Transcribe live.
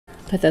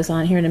put those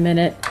on here in a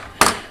minute.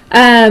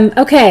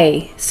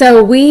 Okay,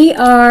 so we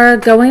are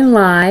going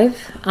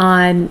live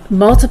on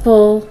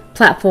multiple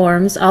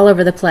platforms all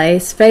over the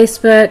place.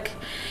 Facebook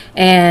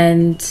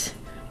and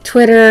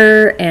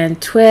Twitter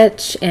and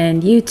Twitch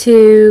and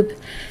YouTube.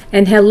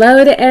 And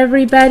hello to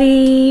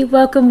everybody.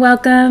 Welcome,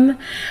 welcome.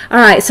 All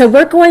right, so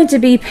we're going to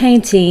be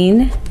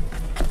painting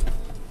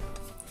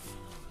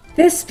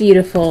this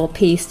beautiful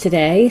piece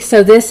today.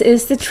 So this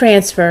is the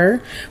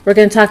transfer. We're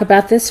going to talk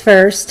about this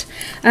first.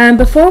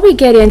 Before we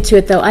get into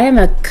it though, I am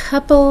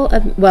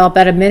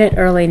about a minute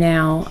early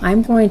now.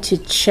 I'm going to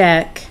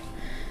check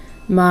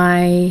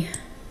my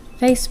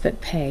Facebook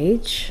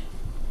page.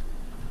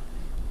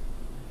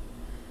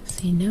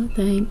 See, no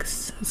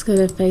thanks. Let's go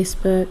to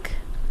Facebook.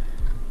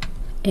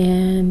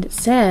 And it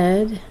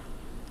said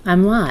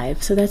I'm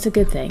live, so that's a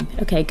good thing.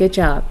 Okay, good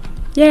job.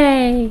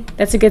 Yay!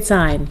 That's a good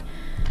sign.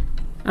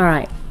 All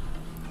right.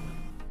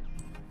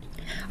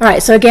 All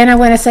right, so again, I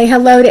want to say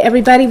hello to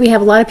everybody. We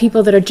have a lot of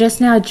people that are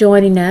just now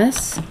joining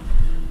us.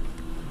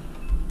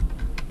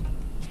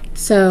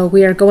 So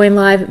we are going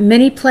live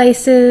many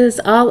places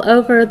all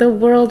over the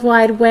World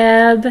Wide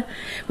Web.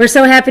 We're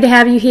so happy to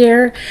have you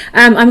here.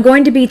 I'm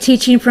going to be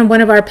teaching from one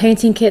of our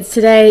painting kits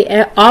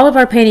today. All of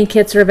our painting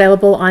kits are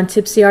available on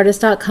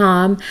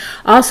tipsyartist.com.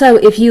 Also,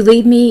 if you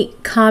leave me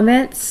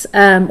comments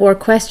or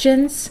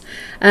questions,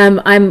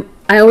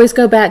 I always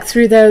go back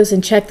through those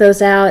and check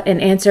those out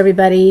and answer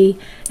everybody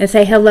and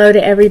say hello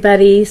to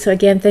everybody. So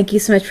again, thank you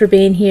so much for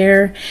being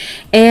here.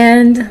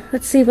 And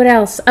let's see what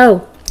else.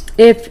 Oh,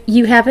 if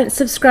you haven't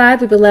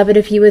subscribed, we would love it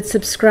if you would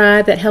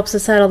subscribe. That helps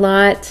us out a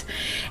lot.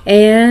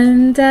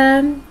 And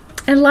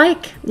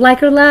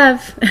like or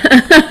love.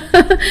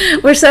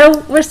 we're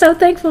so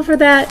thankful for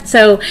that.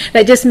 So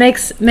that just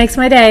makes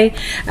my day.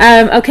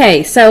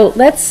 Okay, so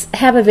let's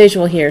have a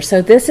visual here.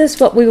 So this is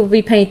what we will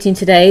be painting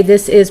today.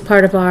 This is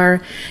part of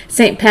our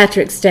St.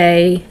 Patrick's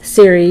Day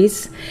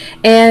series,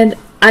 and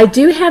I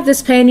do have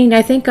this painting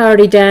I think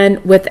already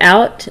done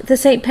without the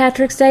St.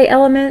 Patrick's Day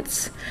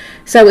elements.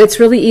 So it's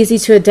really easy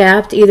to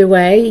adapt either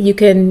way. You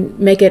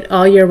can make it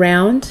all year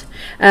round,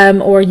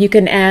 or you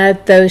can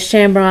add those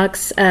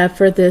shamrocks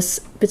for this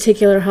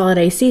particular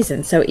holiday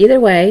season. So either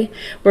way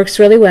works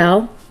really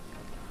well.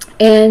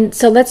 And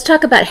so let's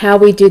talk about how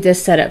we do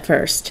this setup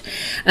first.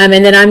 And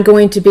then I'm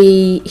going to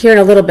be, here in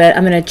a little bit,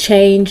 I'm going to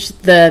change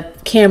the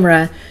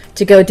camera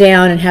to go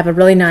down and have a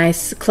really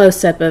nice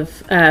close-up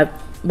of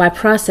my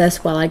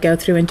process while I go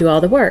through and do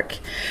all the work.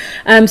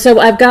 So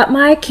I've got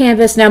my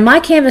canvas. Now my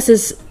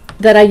canvases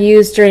that I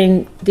use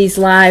during these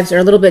lives are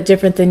a little bit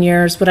different than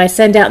yours. What I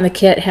send out in the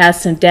kit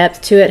has some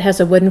depth to it,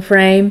 has a wooden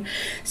frame,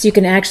 so you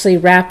can actually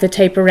wrap the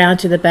tape around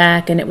to the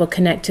back and it will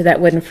connect to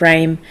that wooden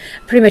frame.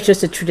 Pretty much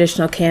just a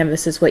traditional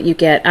canvas is what you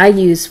get. I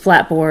use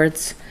flat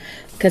boards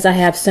because I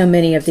have so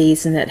many of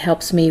these, and that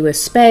helps me with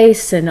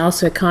space and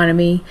also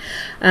economy.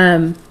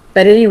 But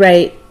at any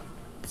rate,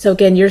 so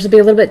again, yours will be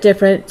a little bit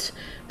different,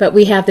 but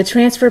we have the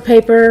transfer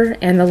paper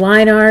and the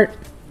line art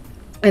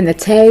and the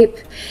tape.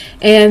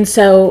 And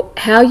so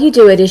how you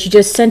do it is you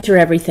just center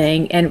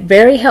everything. And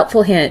very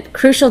helpful hint,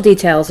 crucial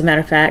detail as a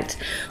matter of fact,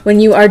 when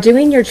you are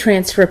doing your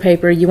transfer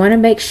paper, you want to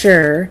make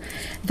sure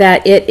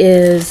that it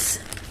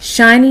is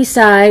shiny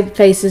side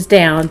faces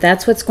down.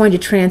 That's what's going to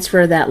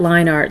transfer that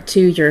line art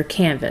to your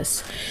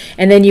canvas.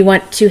 And then you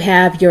want to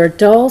have your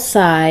dull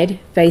side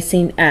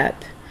facing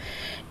up.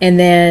 And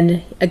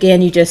then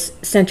again, you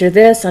just center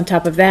this on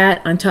top of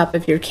that, on top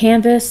of your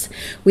canvas.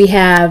 We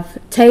have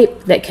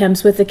tape that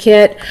comes with the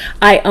kit.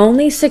 I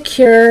only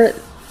secure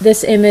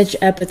this image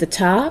up at the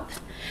top.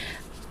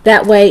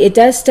 That way it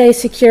does stay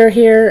secure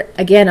here.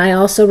 Again, I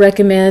also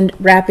recommend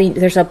wrapping,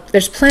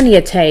 there's plenty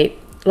of tape,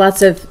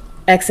 lots of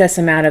excess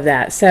amount of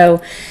that. So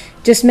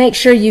just make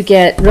sure you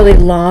get really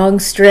long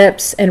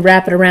strips and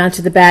wrap it around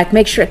to the back.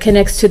 Make sure it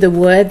connects to the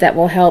wood. That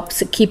will help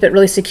keep it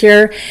really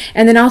secure.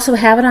 And then also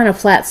have it on a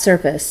flat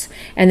surface.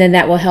 And then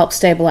that will help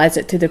stabilize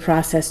it through the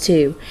process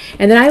too.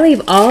 And then I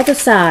leave all the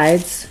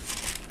sides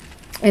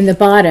and the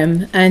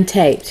bottom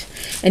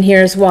untaped. And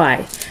here's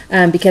why.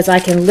 Because I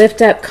can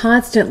lift up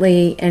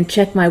constantly and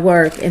check my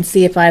work and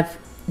see if I've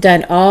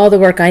done all the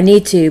work I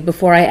need to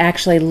before I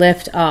actually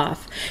lift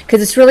off,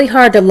 because it's really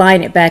hard to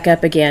line it back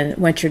up again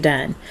once you're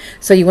done.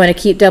 So you want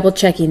to keep double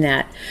checking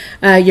that.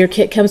 Your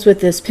kit comes with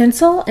this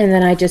pencil, and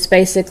then I just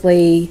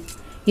basically,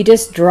 you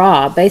just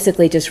draw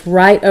basically just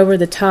right over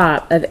the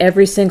top of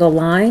every single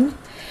line,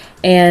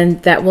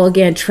 and that will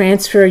again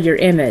transfer your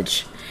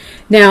image.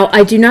 Now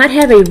I do not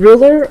have a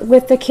ruler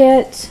with the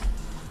kit,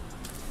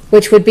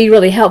 which would be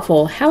really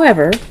helpful.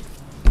 However,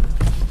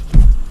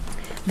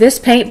 this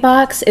paint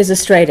box is a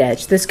straight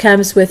edge. This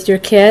comes with your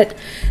kit,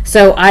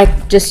 so I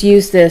just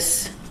use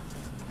this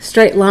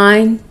straight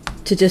line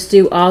to just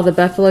do all the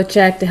buffalo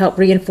check to help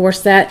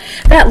reinforce that.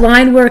 That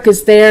line work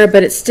is there,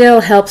 but it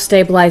still helps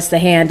stabilize the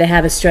hand to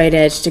have a straight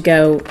edge to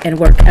go and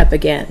work up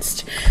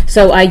against.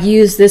 So I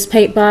use this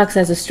paint box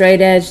as a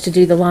straight edge to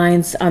do the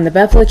lines on the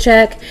buffalo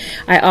check.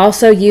 I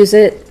also use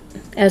it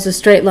as a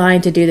straight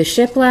line to do the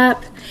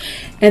shiplap.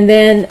 And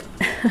then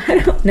I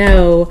don't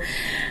know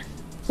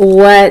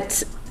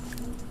what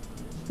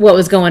what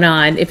was going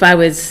on.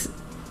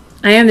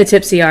 I am the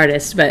tipsy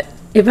artist, but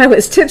if I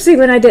was tipsy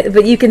when I did,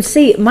 but you can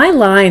see my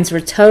lines were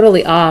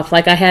totally off.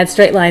 Like I had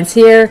straight lines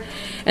here,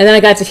 and then I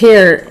got to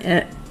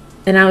here,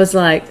 and I was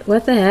like,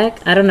 what the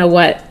heck? I don't know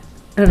what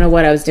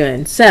I was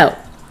doing. So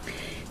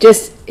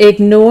just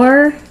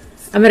ignore.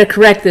 I'm going to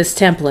correct this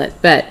template,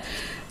 but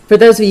for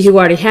those of you who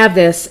already have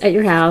this at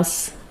your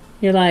house,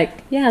 you're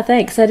like, yeah,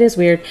 thanks. That is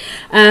weird.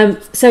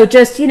 So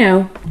just,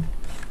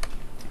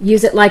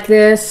 use it like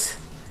this,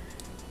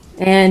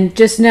 and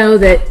just know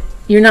that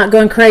you're not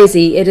going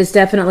crazy. It is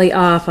definitely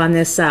off on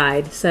this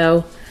side.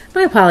 So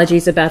my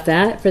apologies about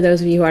that for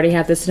those of you who already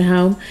have this at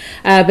home.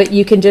 But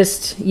you can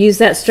just use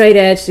that straight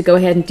edge to go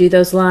ahead and do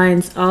those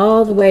lines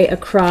all the way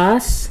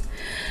across.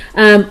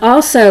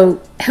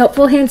 Also,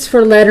 helpful hints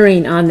for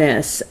lettering on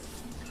this.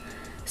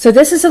 So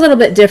this is a little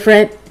bit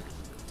different.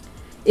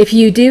 If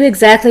you do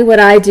exactly what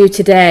I do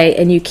today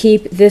and you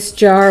keep this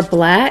jar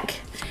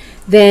black,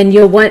 then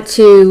you'll want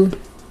to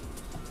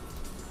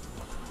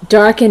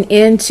darken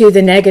into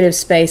the negative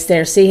space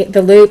there. See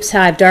the loops,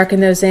 how I've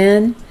darkened those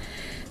in?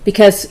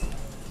 Because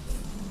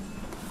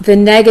the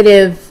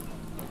negative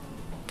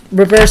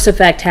reverse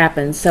effect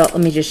happens. So let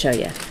me just show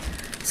you.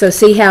 So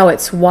see how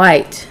it's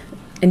white,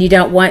 and you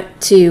don't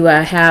want to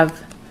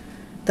have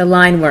the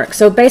line work.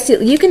 So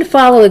basically you can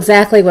follow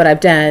exactly what I've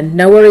done.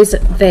 No worries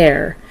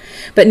there.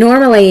 But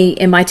normally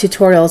in my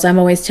tutorials, I'm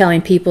always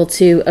telling people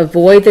to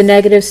avoid the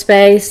negative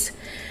space.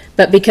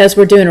 But because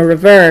we're doing a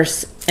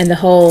reverse and the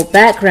whole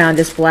background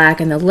is black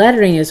and the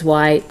lettering is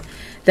white,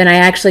 then I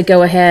actually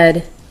go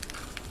ahead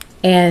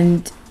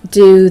and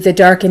do the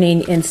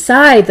darkening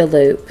inside the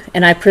loop,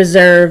 and I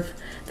preserve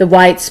the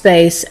white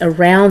space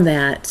around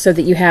that so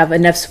that you have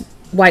enough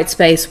white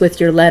space with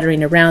your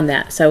lettering around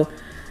that. So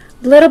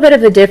a little bit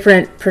of a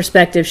different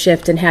perspective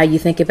shift in how you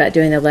think about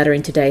doing the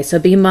lettering today. So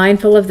be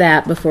mindful of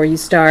that before you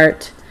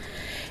start.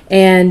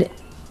 And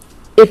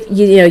if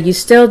you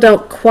still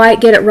don't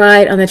quite get it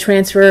right on the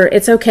transfer,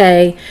 it's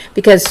okay,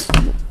 because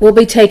we'll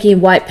be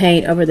taking white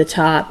paint over the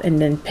top and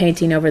then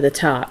painting over the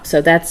top.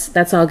 So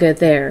that's all good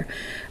there.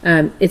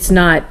 It's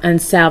not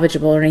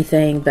unsalvageable or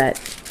anything, but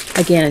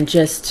again,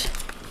 just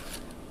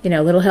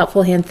a little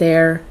helpful hint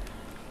there.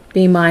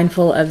 Be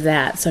mindful of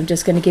that. So I'm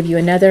just going to give you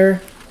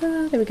another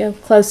there we go,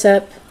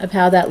 close-up of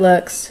how that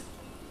looks.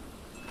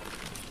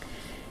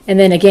 And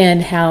then again,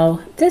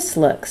 how this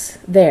looks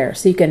there.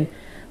 So you can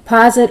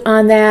pause it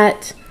on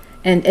that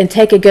and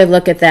take a good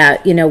look at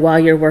that, while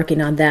you're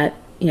working on that,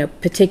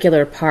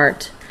 particular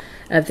part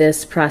of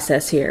this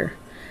process here.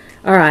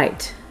 All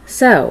right,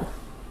 so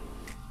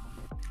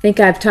I think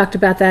I've talked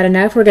about that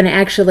enough. We're going to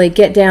actually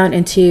get down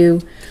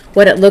into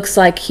what it looks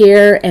like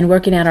here and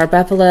working out our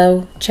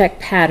buffalo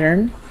check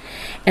pattern.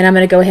 And I'm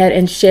going to go ahead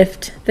and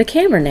shift the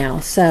camera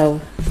now.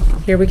 So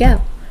here we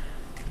go.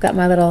 Got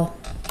my little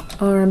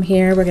arm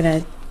here. We're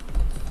going to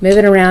move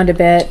it around a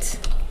bit.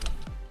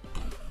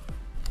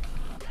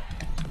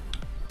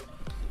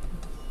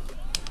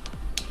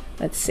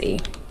 Let's see.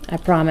 I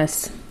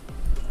promise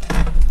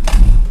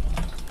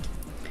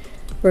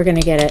we're going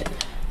to get it.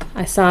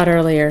 I saw it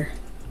earlier.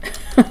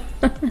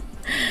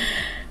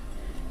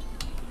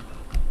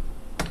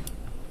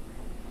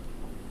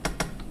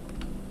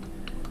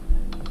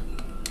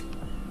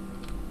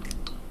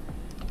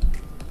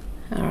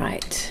 All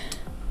right.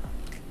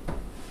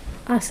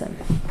 Awesome.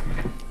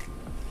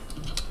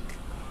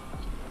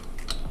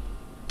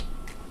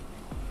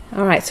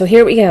 All right, so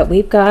here we go.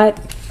 We've got,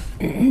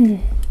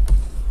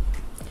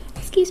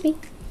 excuse me.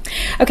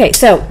 Okay,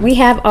 so we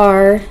have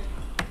our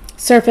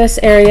surface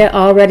area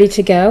all ready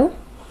to go.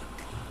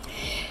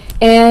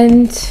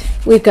 And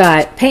we've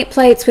got paint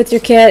plates with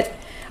your kit.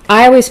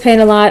 I always paint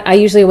a lot. I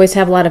usually always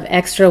have a lot of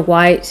extra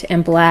white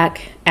and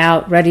black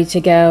out ready to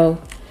go.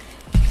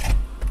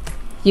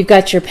 You've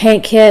got your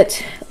paint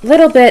kit. A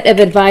little bit of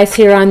advice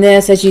here on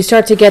this as you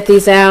start to get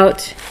these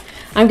out.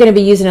 I'm going to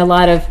be using a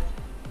lot of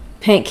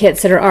paint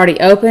kits that are already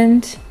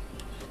opened.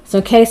 So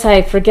in case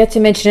I forget to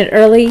mention it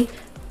early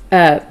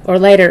or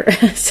later,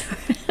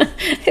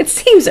 it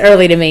seems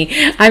early to me.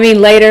 I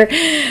mean later.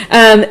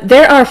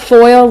 There are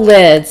foil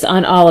lids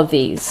on all of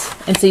these.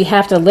 And so you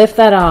have to lift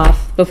that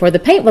off before the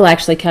paint will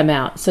actually come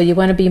out. So you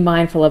want to be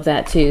mindful of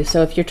that too.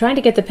 So if you're trying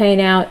to get the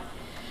paint out,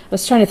 I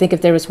was trying to think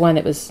if there was one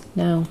that was,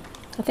 no.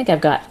 I think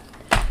I've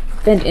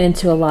been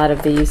into a lot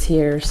of these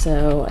here,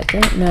 so I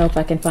don't know if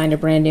I can find a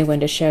brand new one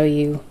to show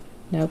you.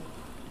 Nope.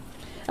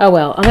 Oh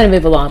well, I'm going to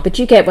move along, but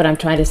you get what I'm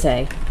trying to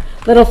say.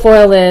 Little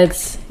foil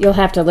lids, you'll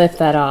have to lift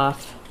that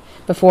off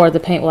before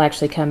the paint will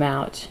actually come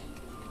out.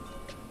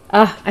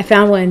 Ah, I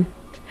found one.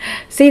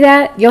 See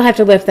that? You'll have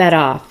to lift that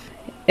off.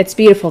 It's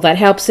beautiful. That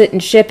helps it in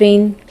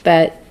shipping,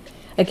 but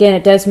again,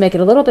 it does make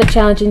it a little bit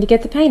challenging to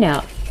get the paint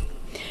out.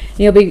 And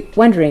you'll be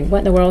wondering what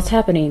in the world's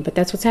happening, but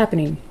that's what's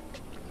happening.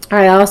 All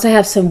right, I also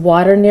have some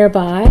water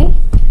nearby.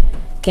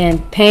 Again,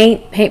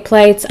 paint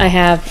plates. I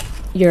have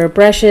your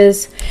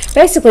brushes.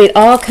 Basically, it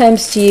all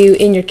comes to you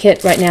in your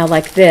kit right now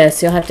like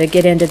this. You'll have to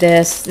get into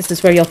this. This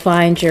is where you'll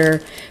find your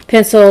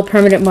pencil,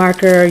 permanent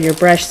marker, your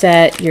brush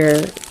set,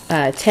 your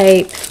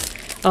tape.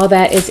 All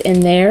that is in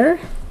there.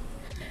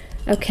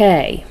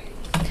 Okay,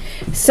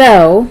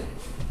 so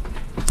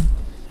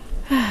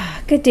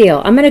good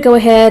deal. I'm going to go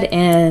ahead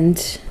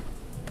and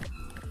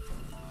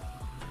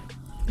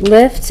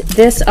lift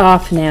this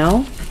off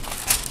now.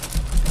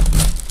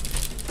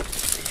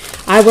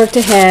 I worked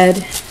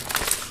ahead,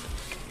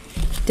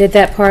 did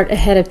that part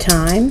ahead of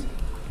time.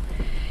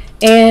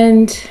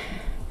 And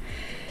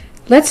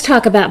let's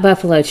talk about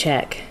buffalo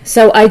check.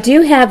 So I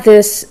do have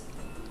this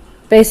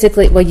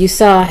basically, well, you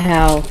saw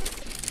how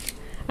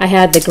I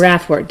had the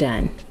graph work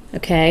done,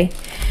 okay?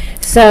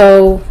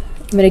 So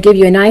I'm going to give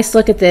you a nice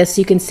look at this.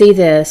 You can see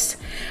this.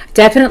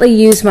 Definitely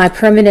use my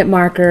permanent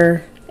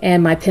marker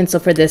and my pencil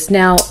for this.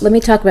 Now, let me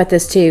talk about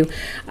this too.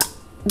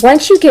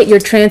 Once you get your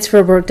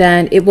transfer work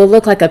done, it will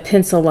look like a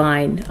pencil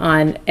line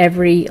on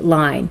every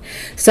line.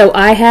 So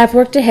I have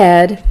worked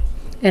ahead,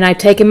 and I've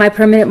taken my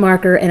permanent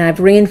marker and I've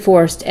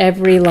reinforced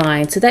every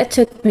line. So that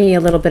took me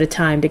a little bit of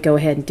time to go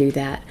ahead and do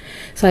that.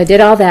 So I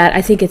did all that.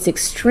 I think it's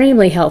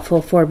extremely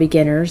helpful for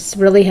beginners,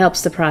 really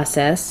helps the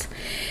process.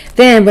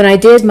 Then when I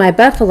did my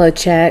buffalo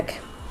check,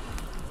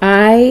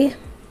 I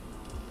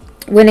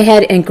went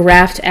ahead and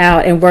graphed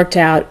out and worked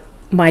out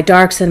my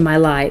darks and my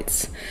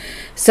lights.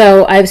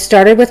 So I've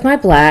started with my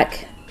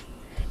black,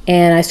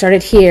 and I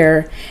started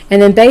here,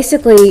 and then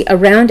basically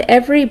around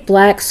every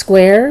black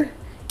square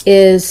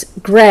is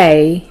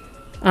gray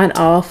on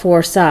all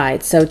four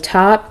sides. So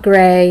top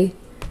gray,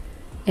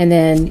 and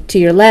then to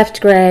your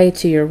left gray,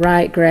 to your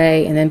right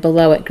gray, and then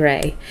below it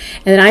gray.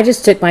 And then I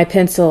just took my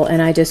pencil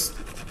and I just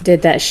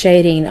did that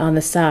shading on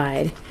the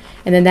side.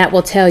 And then that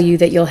will tell you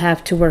that you'll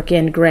have to work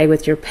in gray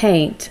with your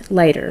paint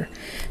later.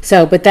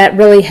 So, but that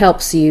really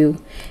helps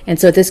you. And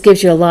so this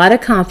gives you a lot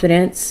of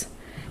confidence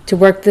to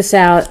work this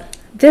out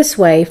this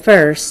way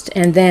first.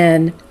 And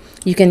then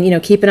you can,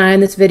 keep an eye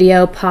on this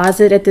video, pause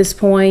it at this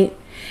point,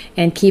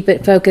 and keep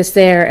it focused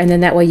there. And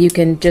then that way you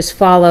can just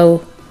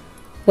follow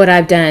what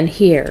I've done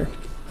here.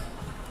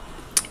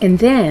 And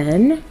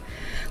then,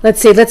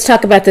 let's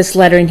talk about this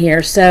lettering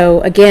here.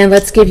 So again,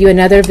 let's give you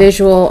another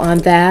visual on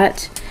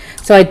that.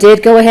 So I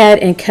did go ahead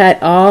and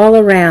cut all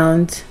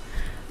around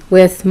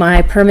with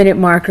my permanent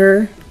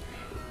marker.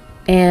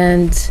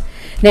 And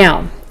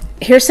now,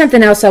 here's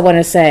something else I want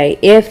to say.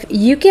 If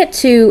you get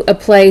to a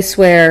place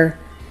where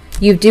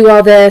you do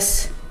all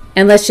this,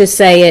 and let's just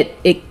say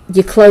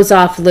you close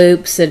off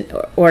loops,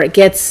 or it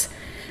gets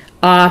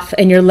off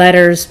and your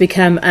letters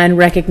become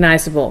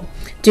unrecognizable,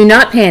 do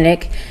not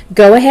panic.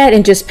 Go ahead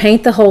and just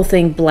paint the whole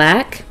thing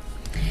black.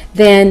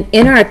 Then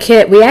in our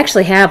kit, we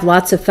actually have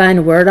lots of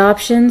fun word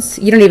options.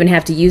 You don't even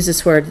have to use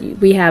this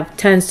word. We have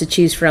tons to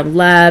choose from.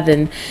 Love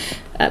and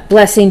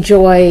blessing,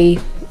 joy.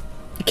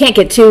 You can't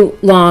get too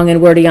long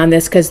and wordy on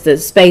this because the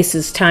space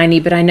is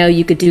tiny, but I know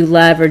you could do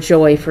love or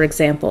joy, for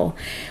example,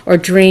 or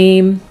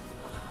dream.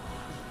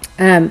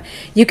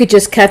 You could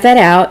just cut that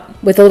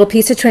out with a little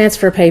piece of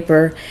transfer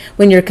paper.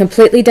 When you're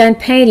completely done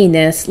painting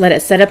this, let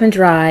it set up and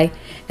dry.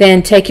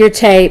 Then take your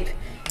tape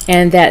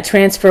and that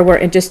transfer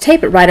work and just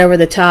tape it right over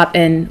the top.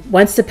 And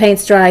once the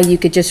paint's dry, you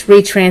could just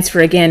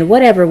retransfer again,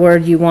 whatever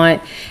word you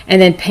want,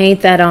 and then paint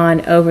that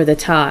on over the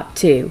top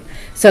too.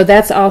 So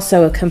that's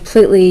also a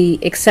completely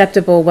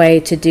acceptable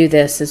way to do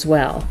this as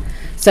well.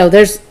 So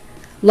there's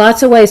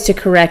lots of ways to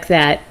correct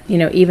that,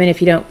 even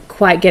if you don't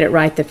quite get it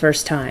right the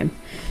first time.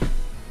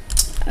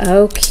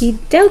 Okie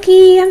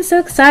dokie, I'm so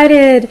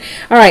excited.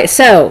 All right,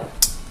 so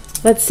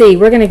let's see,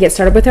 we're going to get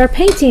started with our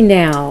painting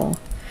now.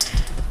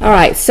 All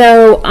right,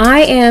 so I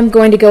am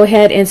going to go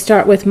ahead and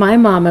start with my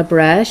Mama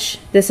brush.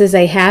 This is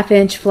a 1/2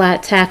 inch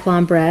flat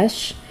Taklon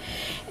brush.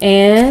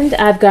 And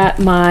I've got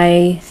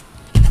my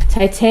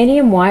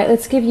titanium white.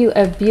 Let's give you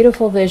a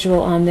beautiful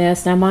visual on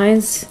this. Now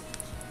mine's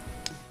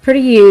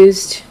pretty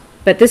used,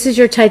 but this is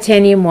your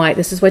titanium white.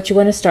 This is what you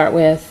want to start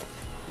with.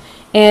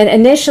 And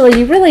initially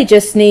you really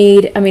just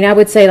need, I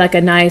would say like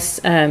a nice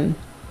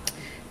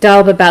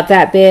dollop about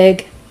that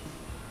big.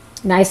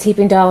 Nice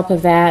heaping dollop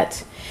of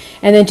that.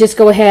 And then just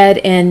go ahead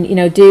and,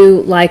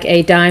 do like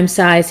a dime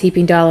size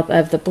heaping dollop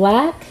of the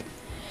black.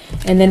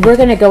 And then we're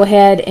going to go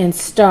ahead and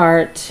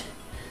start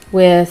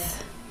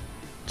with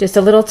just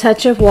a little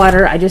touch of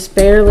water. I just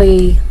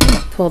barely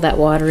pull that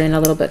water in a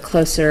little bit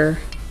closer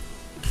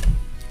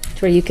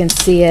to where you can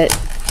see it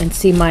and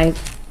see my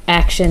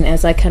action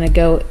as I kind of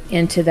go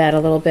into that a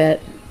little bit.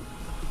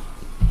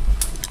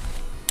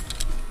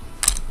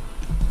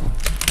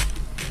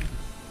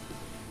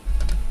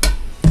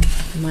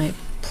 My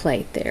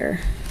plate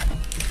there.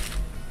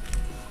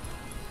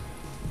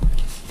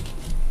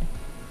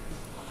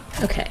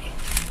 Okay.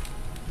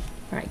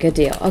 All right, good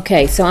deal.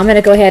 Okay, so I'm going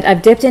to go ahead.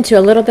 I've dipped into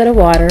a little bit of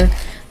water.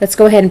 Let's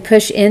go ahead and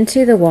push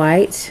into the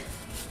white.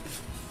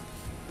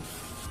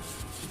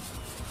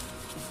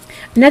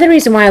 Another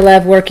reason why I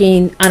love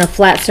working on a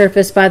flat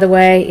surface, by the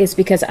way, is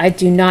because I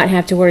do not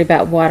have to worry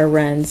about water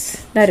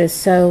runs. That is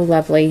so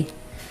lovely.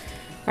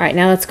 All right,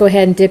 now let's go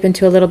ahead and dip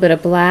into a little bit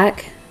of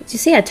black. Do you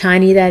see how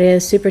tiny that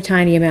is? Super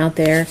tiny amount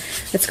there.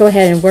 Let's go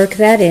ahead and work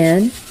that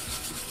in.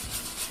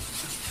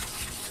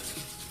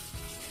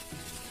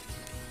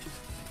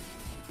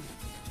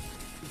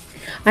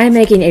 I am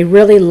making a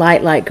really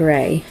light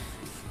gray.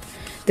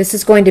 This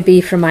is going to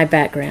be for my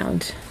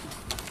background.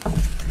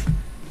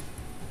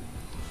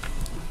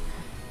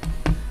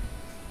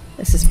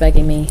 This is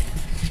bugging me.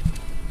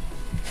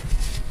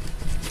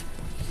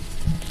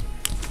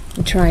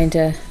 I'm trying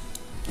to,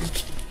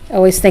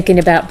 always thinking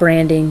about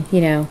branding,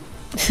 you know.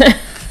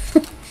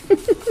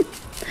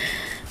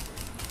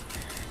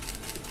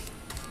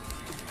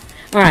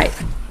 All right,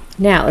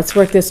 now let's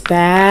work this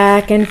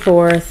back and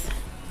forth.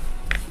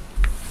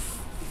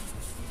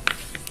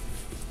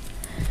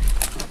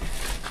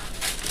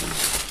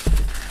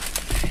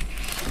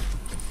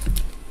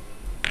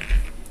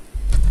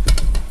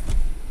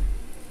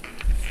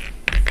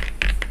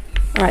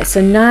 All right,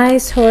 so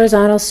nice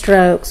horizontal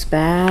strokes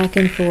back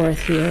and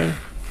forth here.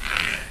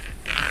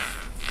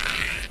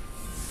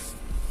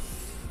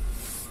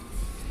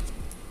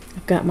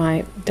 I've got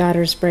my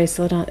daughter's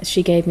bracelet on,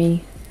 she gave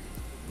me.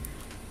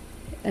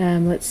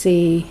 Let's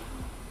see.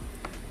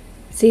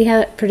 See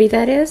how pretty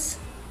that is?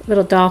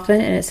 Little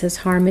dolphin, and it says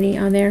Harmony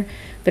on there,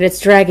 but it's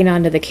dragging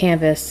onto the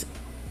canvas.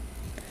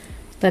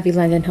 Love you,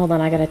 London. Hold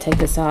on, I gotta take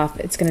this off.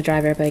 It's gonna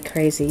drive everybody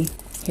crazy.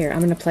 Here, I'm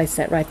gonna place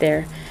that right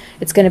there.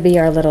 It's gonna be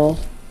our little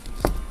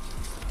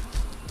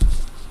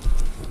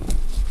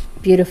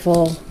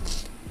beautiful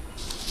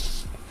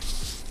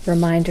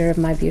reminder of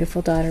my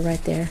beautiful daughter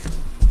right there.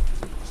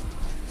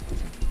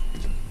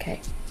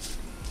 Okay.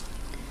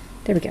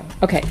 There we go.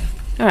 Okay.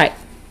 All right.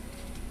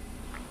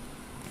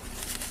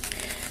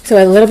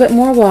 So a little bit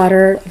more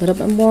water, a little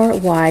bit more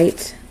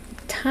white,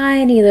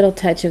 tiny little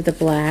touch of the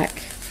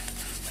black.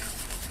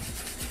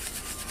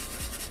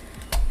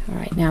 All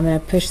right, now I'm going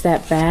to push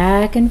that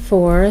back and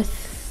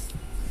forth.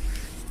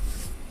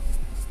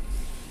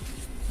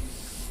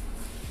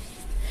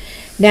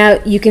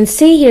 Now you can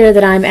see here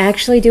that I'm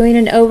actually doing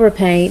an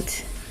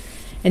overpaint,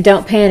 and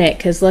don't panic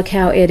because look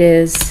how it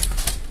is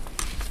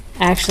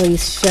actually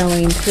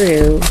showing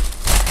through.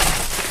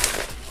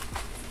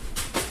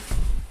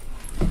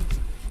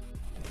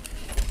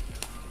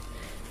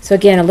 So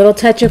again, a little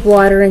touch of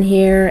water in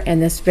here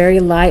and this very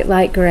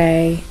light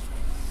gray,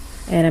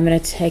 and I'm going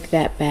to take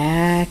that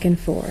back and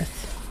forth.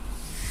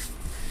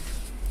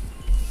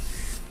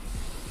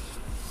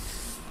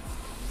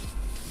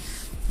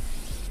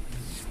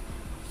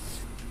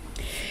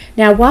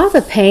 Now while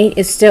the paint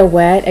is still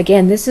wet,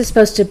 again this is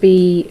supposed to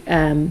be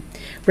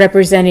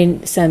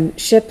representing some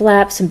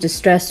shiplap, some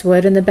distressed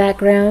wood in the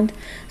background.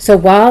 So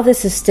while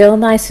this is still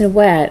nice and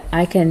wet,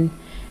 I can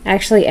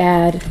actually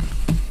add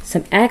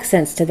some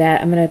accents to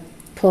that. I'm going to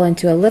pull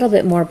into a little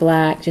bit more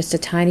black, just a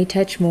tiny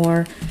touch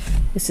more.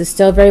 This is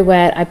still very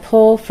wet. I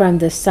pull from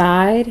the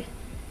side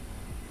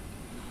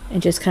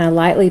and just kind of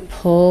lightly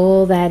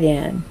pull that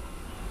in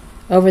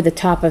over the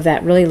top of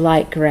that really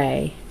light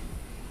gray.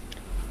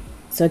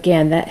 So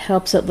again, that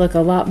helps it look a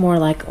lot more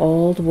like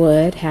old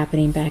wood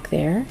happening back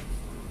there.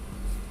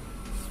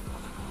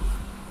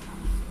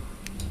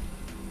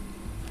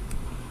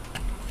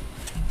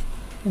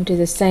 And do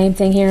the same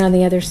thing here on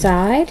the other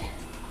side.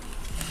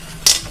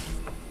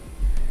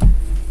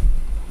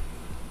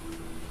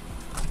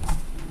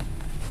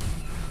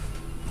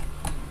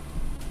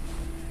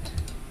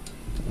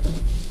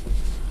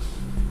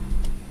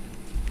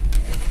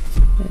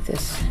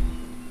 This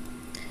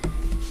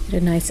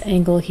get a nice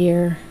angle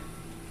here.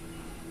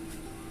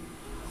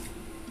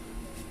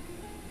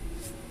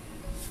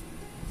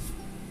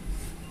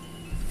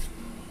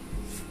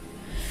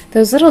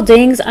 Those little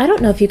dings, I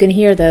don't know if you can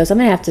hear those. I'm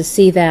gonna have to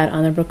see that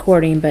on the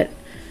recording, but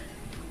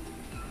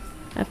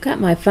I've got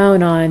my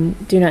phone on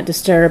Do Not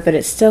Disturb, but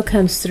it still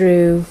comes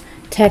through.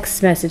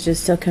 Text messages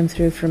still come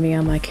through for me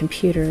on my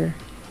computer.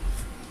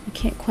 I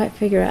can't quite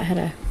figure out how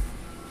to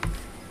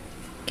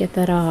get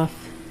that off.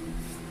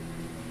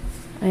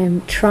 I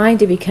am trying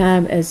to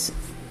become as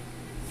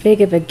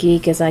big of a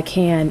geek as I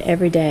can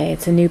every day.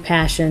 It's a new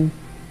passion.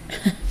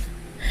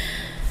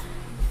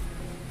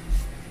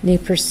 New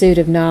pursuit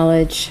of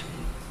knowledge.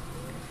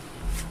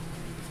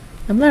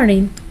 I'm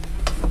learning.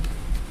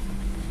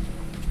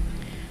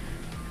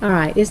 All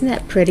right, isn't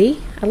that pretty?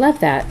 I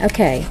love that.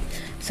 Okay,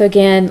 so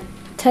again,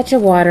 touch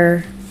of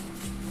water,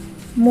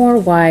 more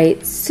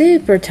white,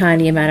 super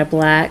tiny amount of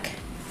black.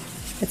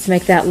 Let's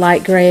make that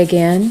light gray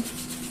again.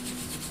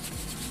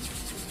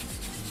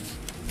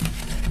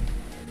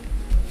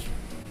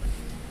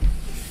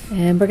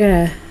 And we're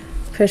going to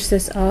push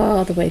this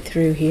all the way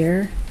through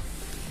here.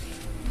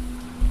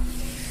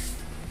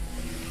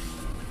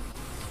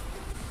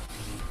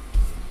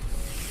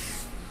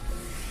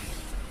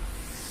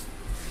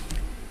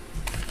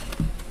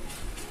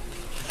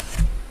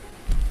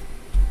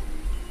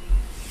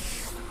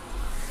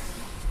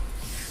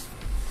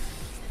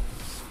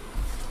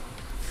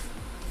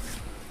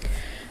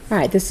 All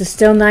right, this is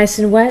still nice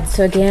and wet,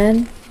 so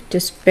again,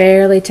 just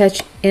barely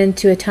touch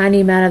into a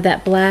tiny amount of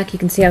that black. You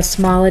can see how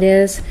small it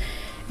is.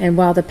 And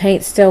while the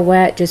paint's still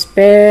wet, just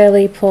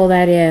barely pull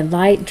that in.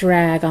 Light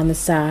drag on the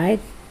side.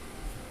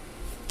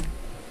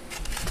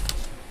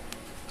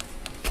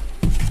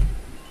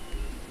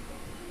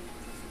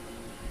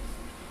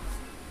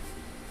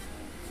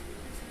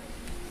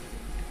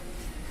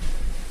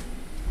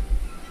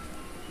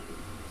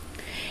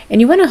 And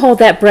you want to hold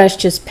that brush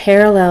just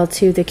parallel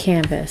to the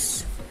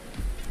canvas.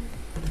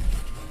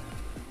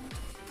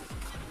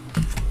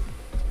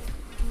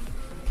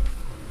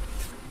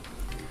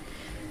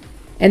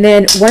 And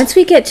then once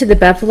we get to the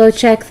buffalo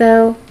check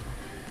though,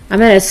 I'm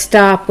going to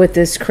stop with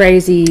this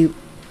crazy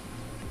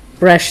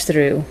brush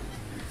through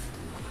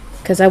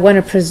because I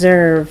want to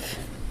preserve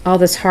all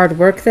this hard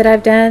work that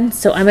I've done.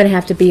 So I'm going to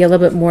have to be a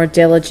little bit more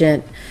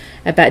diligent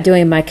about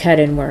doing my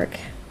cut-in work.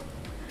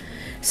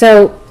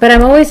 So, but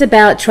I'm always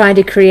about trying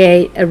to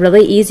create a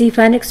really easy,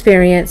 fun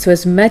experience. So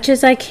as much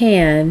as I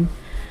can,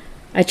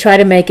 I try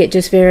to make it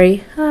just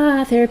very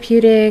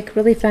therapeutic,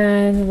 really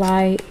fun,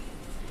 light.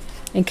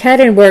 And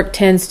cut-in work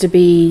tends to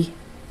be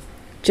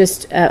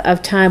just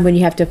of time when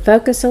you have to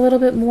focus a little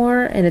bit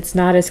more and it's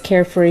not as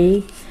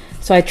carefree.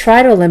 So I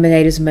try to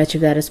eliminate as much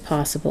of that as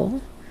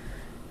possible.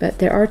 But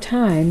there are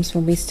times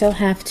when we still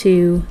have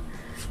to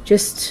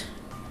just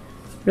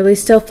really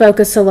still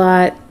focus a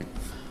lot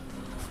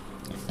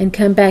and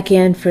come back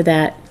in for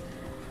that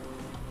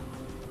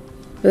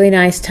really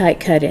nice tight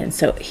cut in.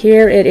 So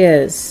here it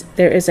is.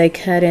 There is a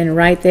cut in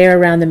right there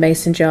around the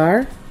mason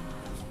jar.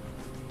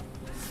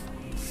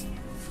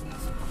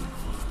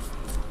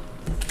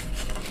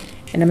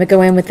 And I'm going to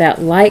go in with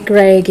that light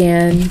gray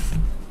again.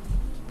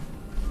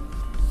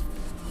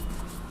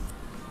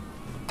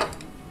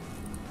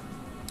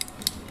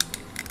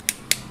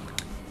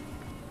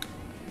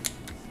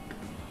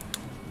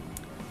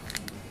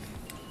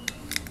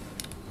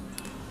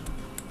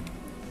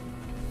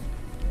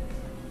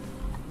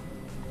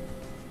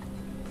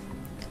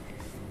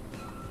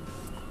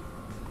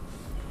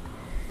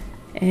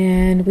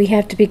 And we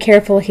have to be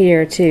careful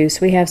here too.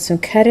 So we have some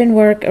cut-in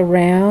work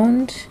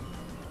around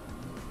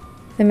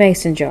the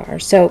mason jar.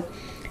 So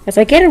as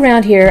I get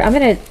around here, I'm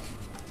going to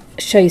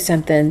show you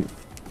something.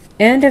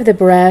 End of the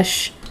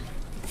brush,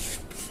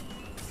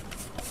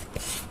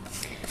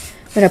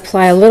 I'm going to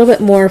apply a little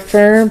bit more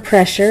firm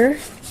pressure.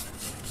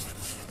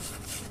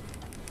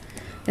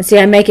 And see,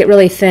 I make it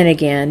really thin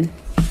again.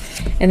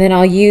 And then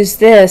I'll use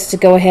this to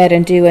go ahead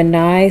and do a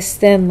nice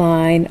thin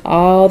line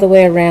all the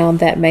way around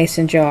that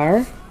mason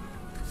jar.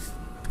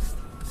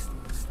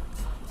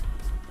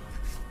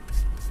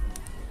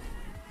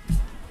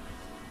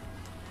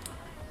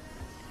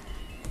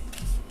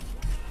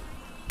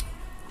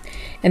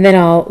 And then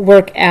I'll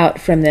work out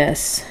from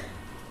this.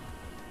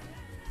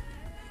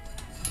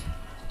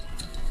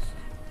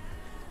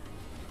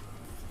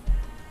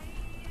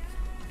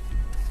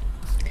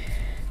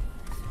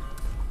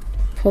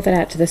 Pull that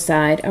out to the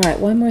side. All right,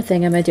 one more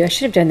thing I'm going to do. I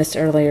should have done this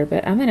earlier,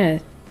 but I'm going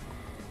to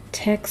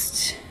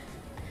text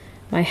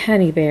my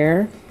honey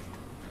bear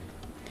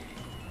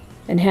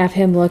and have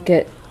him look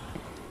at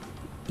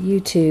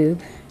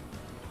YouTube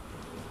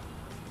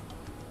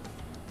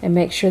and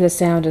make sure the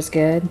sound is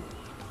good.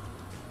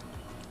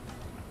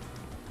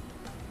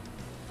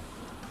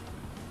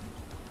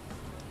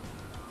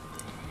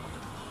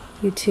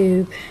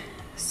 YouTube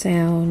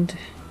sound,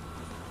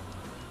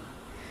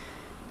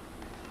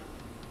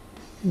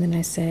 and then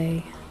I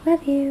say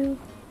love you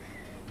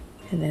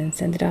and then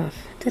send it off.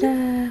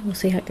 Ta-da! We'll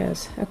see how it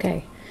goes.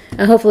 Okay,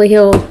 and hopefully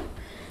he'll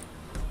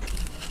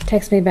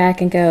text me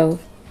back and go,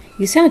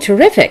 you sound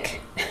terrific.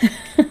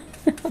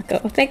 I'll go,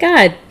 oh, thank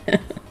God.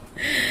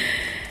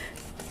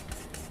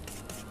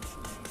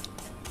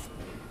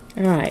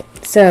 All right,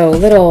 so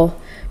little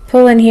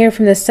pull in here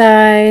from the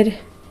side.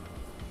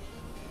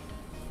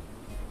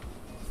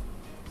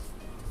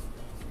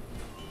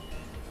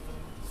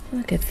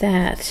 Look at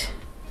that.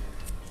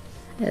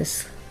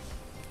 That's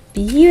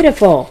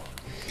beautiful.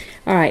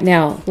 All right,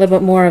 now a little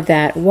bit more of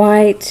that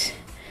white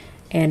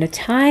and a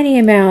tiny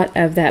amount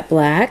of that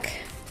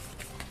black.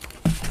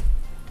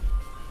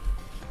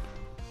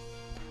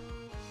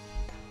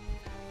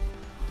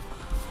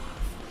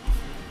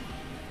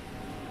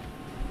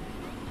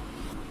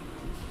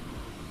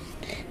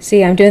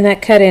 See, I'm doing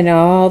that cut in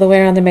all the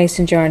way around the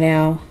mason jar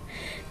now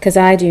because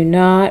I do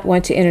not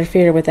want to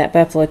interfere with that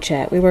buffalo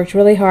check. We worked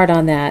really hard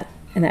on that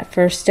in that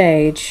first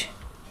stage.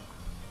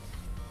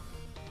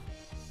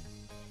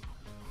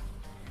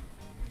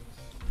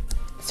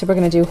 So we're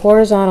going to do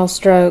horizontal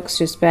strokes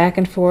just back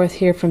and forth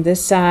here from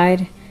this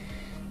side,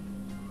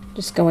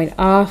 just going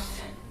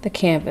off the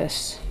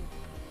canvas.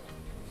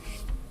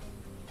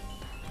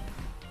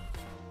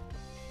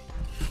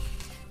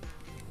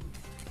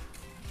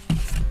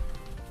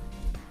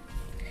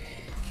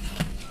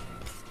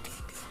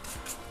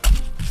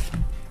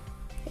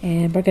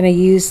 And we're going to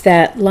use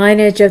that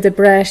lineage of the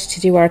brush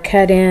to do our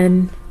cut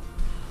in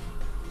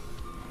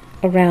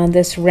around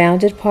this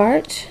rounded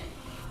part.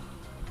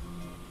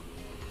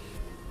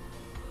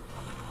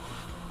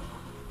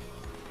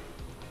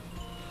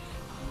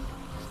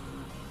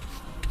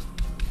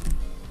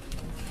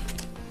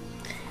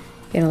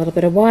 Get a little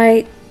bit of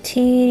white,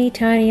 teeny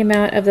tiny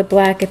amount of the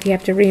black if you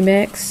have to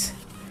remix,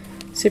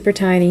 super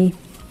tiny.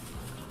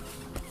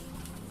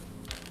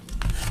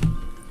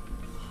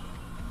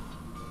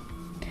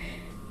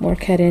 More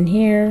cut in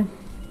here,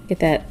 get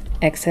that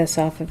excess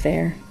off of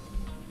there.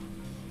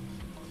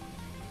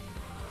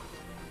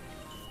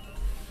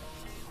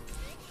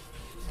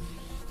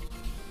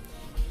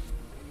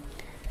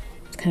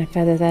 kind of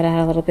feather that out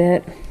a little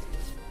bit.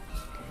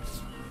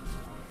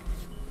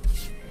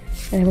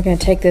 And we're going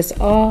to take this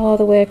all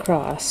the way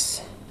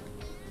across.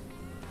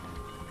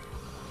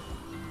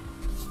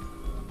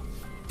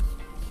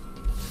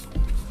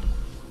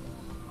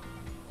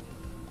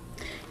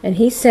 And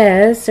he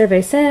says,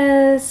 survey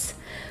says,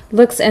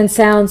 looks and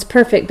sounds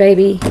perfect,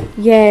 baby.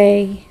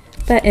 Yay.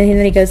 And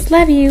then he goes,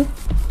 love you.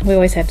 We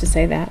always have to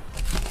say that.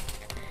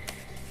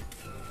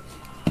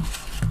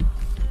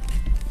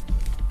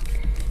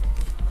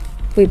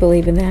 We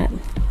believe in that.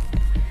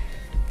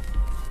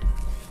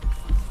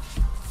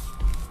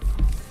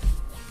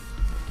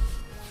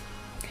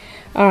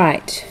 All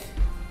right.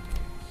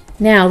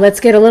 Now let's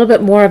get a little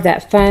bit more of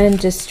that fun,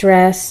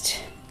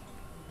 distressed.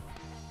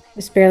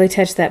 Just barely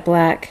touch that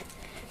black.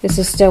 This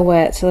is still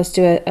wet, so let's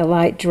do a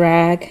light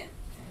drag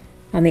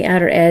on the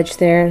outer edge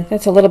there.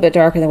 That's a little bit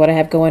darker than what I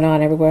have going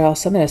on everywhere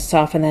else, so I'm going to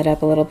soften that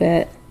up a little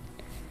bit.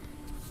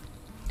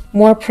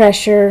 More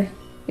pressure.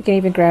 You can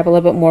even grab a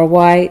little bit more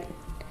white.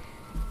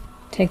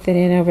 Take that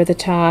in over the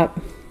top.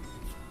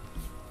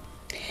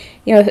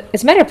 You know,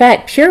 as a matter of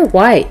fact, pure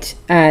white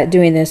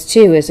doing this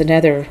too is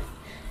another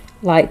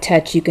light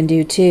touch you can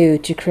do too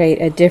to create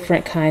a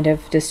different kind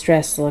of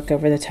distressed look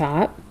over the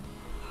top.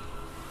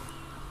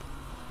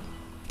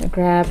 I'll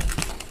grab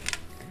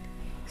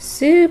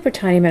super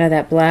tiny amount of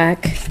that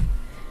black.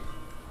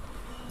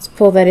 Let's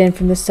pull that in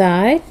from the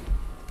side.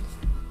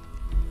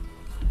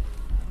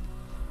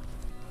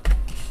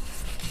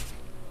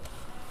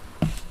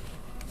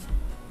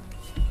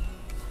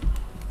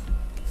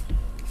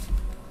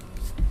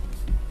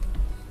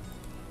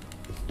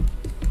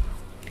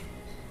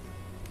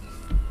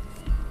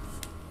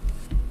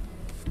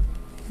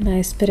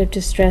 Nice bit of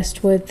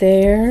distressed wood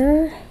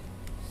there.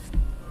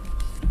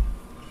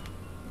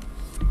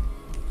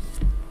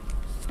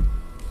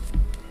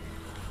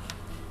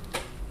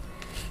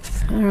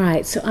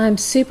 Alright, so I'm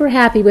super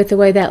happy with the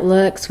way that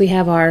looks. We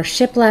have our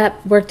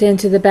shiplap worked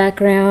into the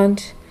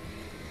background.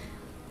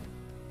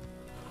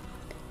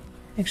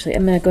 Actually,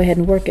 I'm going to go ahead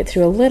and work it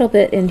through a little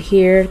bit in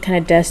here, kind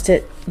of dust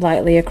it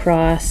lightly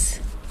across.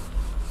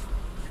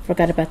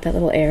 Forgot about that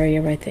little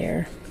area right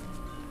there.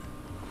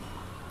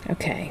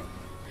 Okay.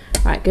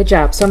 Alright, good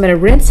job. So I'm going to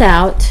rinse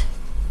out,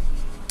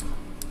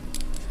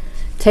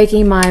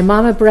 taking my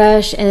mama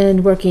brush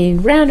and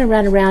working round and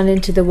round and round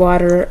into the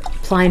water,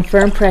 applying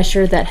firm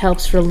pressure that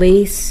helps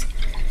release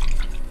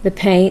the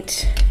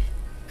paint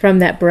from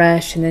that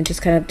brush, and then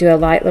just kind of do a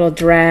light little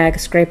drag,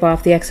 scrape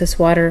off the excess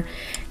water,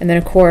 and then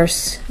of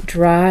course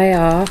dry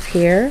off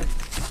here.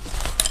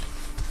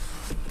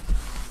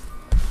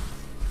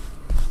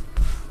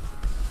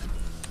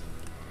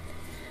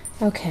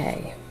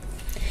 Okay,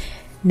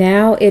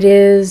 now it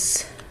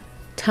is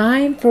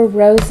time for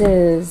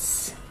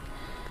roses.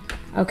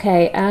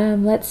 Okay,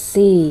 let's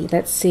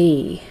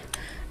see.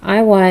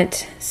 I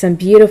want some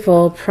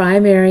beautiful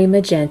primary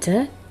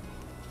magenta.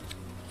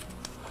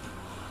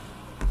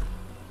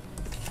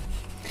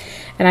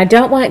 And I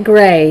don't want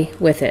gray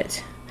with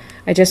it.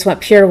 I just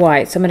want pure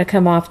white. So I'm going to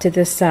come off to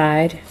this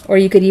side. Or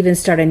you could even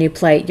start a new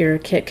plate. Your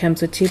kit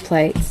comes with 2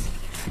 plates.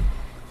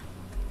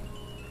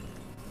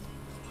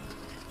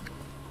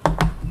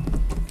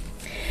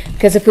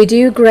 Because if we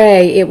do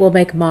gray, it will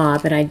make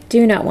mauve, and I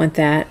do not want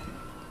that.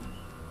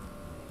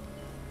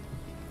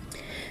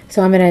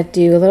 So I'm going to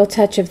do a little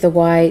touch of the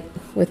white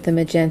with the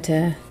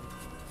magenta.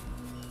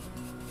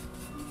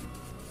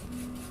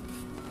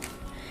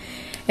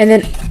 And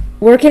then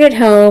working at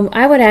home,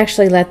 I would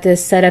actually let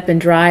this set up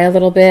and dry a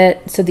little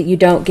bit so that you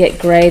don't get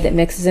gray that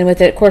mixes in with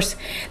it. Of course,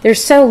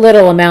 there's so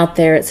little amount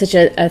there. It's such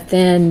a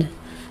thin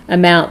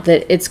amount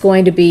that it's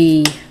going to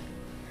be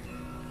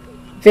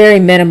very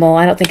minimal.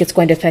 I don't think it's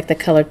going to affect the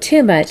color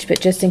too much, but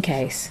just in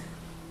case.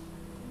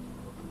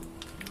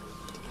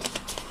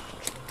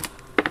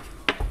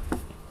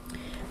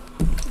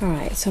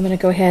 Alright, so I'm going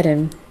to go ahead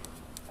and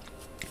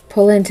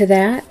pull into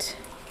that.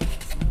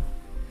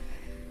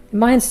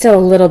 Mine's still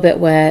a little bit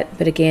wet,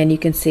 but again, you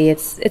can see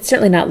it's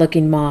certainly not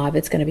looking mauve.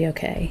 It's going to be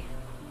okay.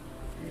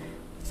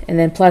 And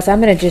then plus,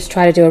 I'm going to just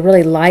try to do a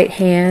really light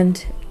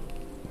hand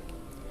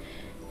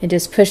and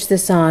just push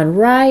this on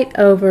right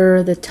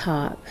over the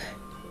top.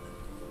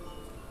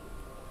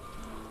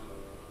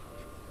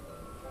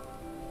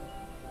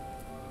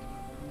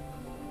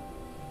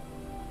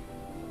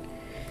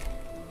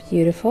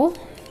 Beautiful.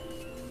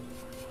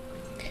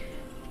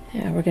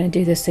 Now we're going to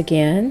do this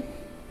again.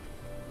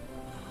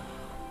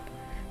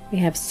 We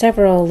have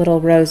several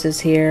little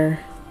roses here.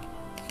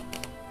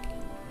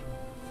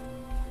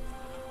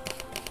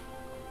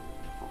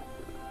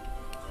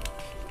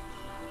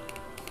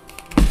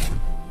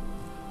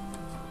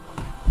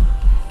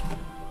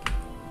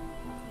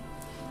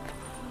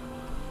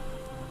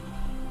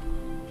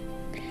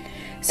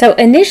 So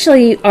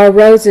initially our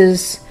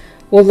roses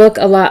will look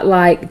a lot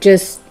like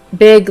just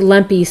big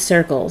lumpy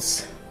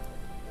circles.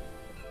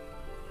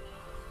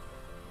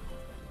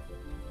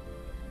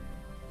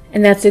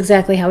 And that's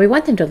exactly how we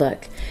want them to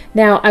look.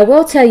 Now, I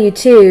will tell you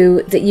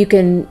too that you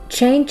can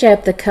change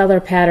up the color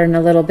pattern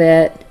a little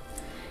bit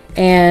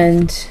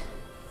and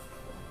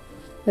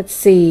Let's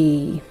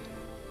see.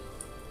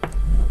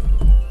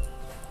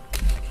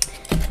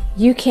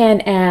 You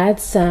can add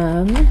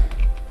a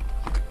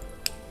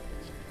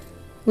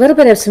little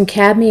bit of some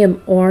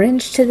cadmium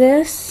orange to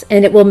this,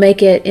 and it will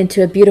make it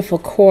into a beautiful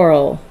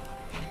coral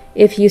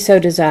if you so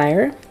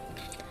desire.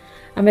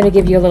 I'm going to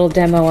give you a little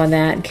demo on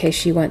that in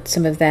case you want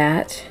some of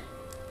that.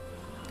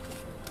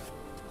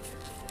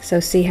 So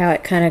see how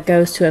it kind of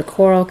goes to a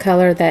coral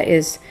color. That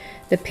is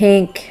the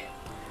pink.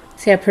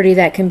 See how pretty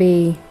that can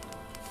be.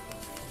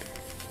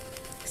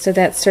 So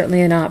that's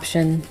certainly an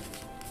option.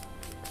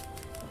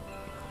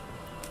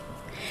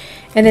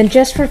 And then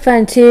just for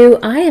fun too,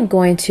 I am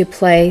going to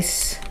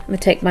place, I'm going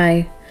to take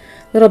my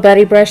little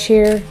buddy brush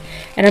here,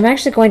 and I'm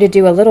actually going to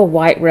do a little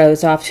white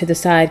rose off to the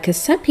side, because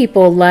some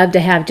people love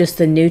to have just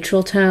the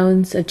neutral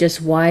tones of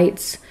just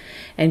whites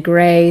and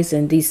grays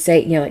and these,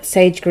 like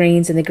sage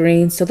greens and the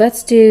greens. So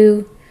let's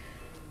do,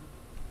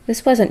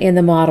 this wasn't in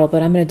the model,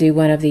 but I'm going to do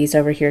one of these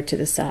over here to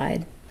the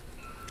side.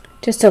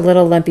 Just a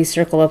little lumpy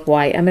circle of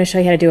white. I'm going to show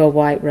you how to do a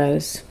white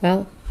rose.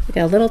 Well, we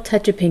got a little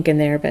touch of pink in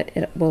there, but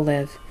it will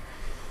live.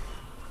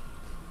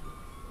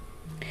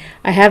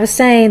 I have a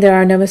saying, there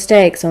are no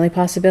mistakes, only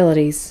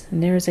possibilities.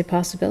 And there is a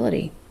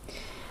possibility.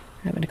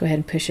 I'm going to go ahead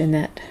and push in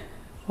that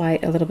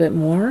white a little bit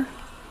more.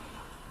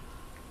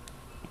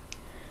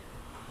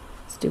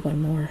 Let's do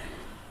one more.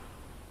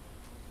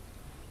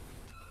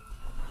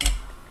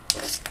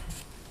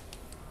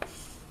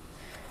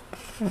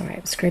 All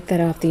right, scrape that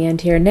off the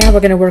end here. Now we're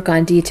going to work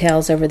on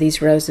details over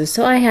these roses.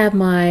 So I have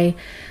my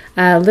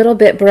little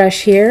bit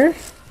brush here.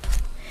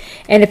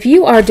 And if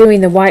you are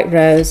doing the white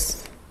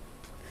rose,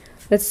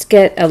 let's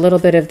get a little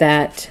bit of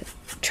that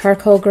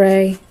charcoal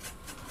gray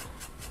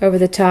over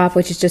the top,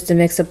 which is just a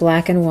mix of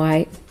black and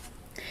white.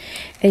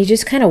 And you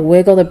just kind of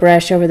wiggle the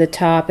brush over the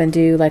top and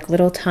do like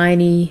little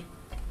tiny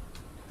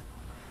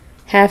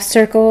half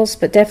circles,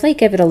 but definitely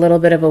give it a little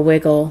bit of a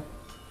wiggle.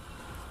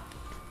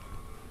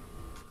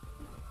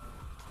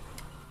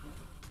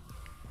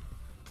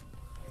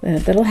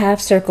 Little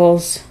half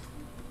circles.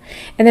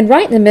 And then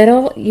right in the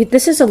middle,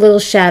 this is a little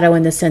shadow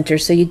in the center,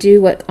 so you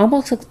do what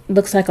almost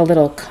looks like a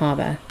little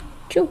comma.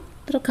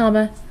 Little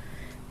comma.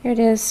 There it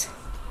is.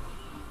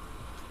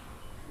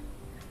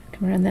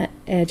 Come around that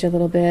edge a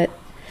little bit.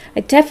 I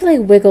definitely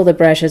wiggle the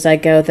brush as I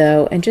go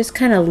though, and just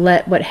kind of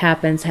let what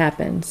happens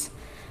happens.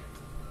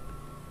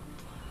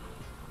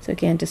 So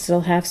again, just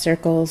little half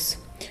circles,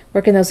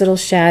 working those little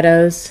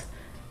shadows.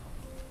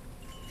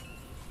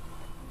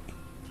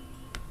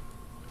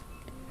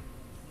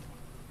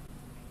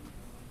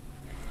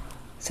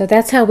 So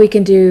that's how we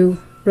can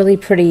do really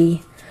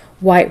pretty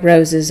white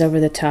roses over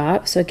the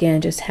top. So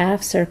again, just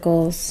half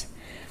circles,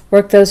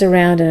 work those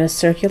around in a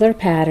circular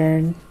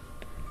pattern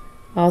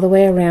all the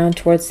way around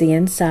towards the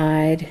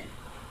inside.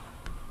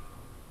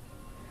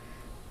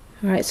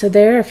 All right, so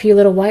there are a few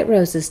little white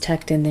roses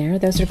tucked in there.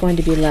 Those are going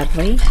to be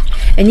lovely.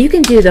 And you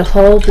can do the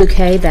whole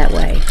bouquet that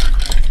way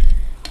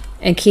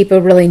and keep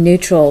a really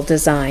neutral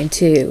design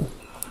too.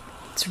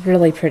 It's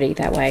really pretty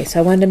that way. So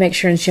I wanted to make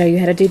sure and show you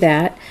how to do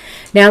that.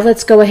 Now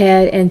let's go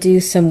ahead and do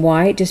some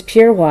white, just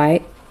pure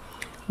white,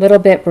 little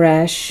bit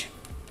brush.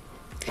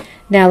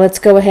 Now let's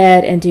go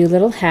ahead and do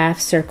little half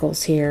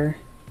circles here.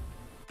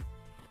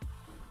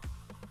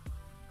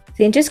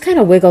 See, and just kind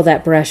of wiggle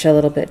that brush a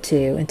little bit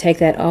too, and take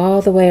that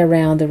all the way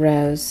around the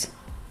rose.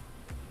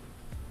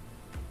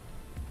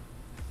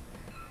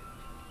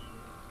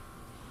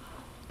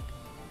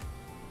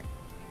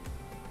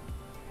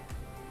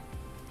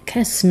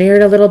 Kind of smear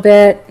it a little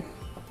bit.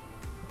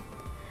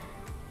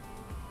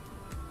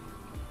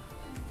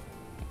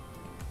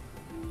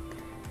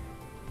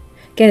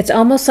 Again, it's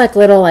almost like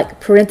little like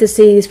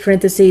parentheses,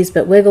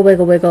 but wiggle,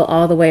 wiggle, wiggle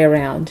all the way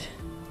around.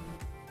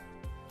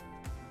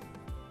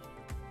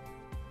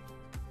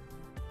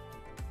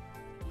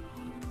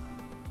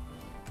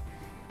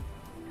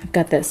 I've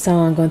got that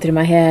song going through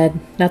my head.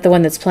 Not the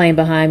one that's playing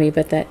behind me,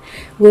 but that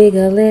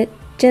wiggle it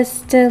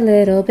just a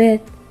little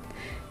bit.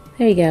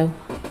 There you go.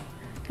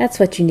 That's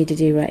what you need to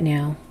do right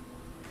now.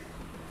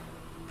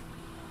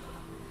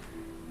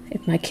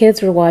 If my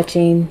kids were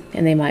watching,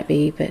 and they might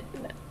be, but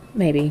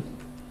maybe.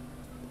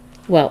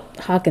 Well,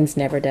 Hawkins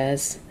never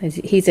does.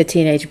 He's a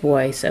teenage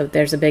boy, so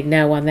there's a big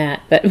no on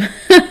that. But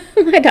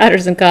my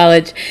daughter's in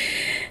college.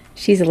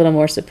 She's a little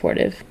more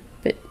supportive.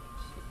 But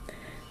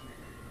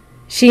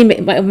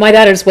my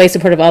daughter's way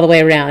supportive all the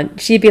way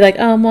around. She'd be like,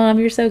 "Oh, Mom,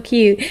 you're so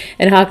cute."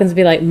 And Hawkins would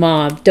be like,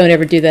 "Mom, don't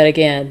ever do that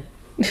again."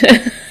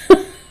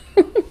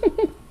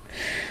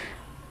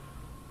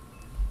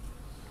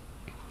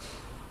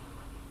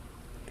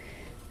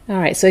 All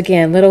right, so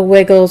again, little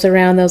wiggles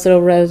around those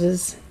little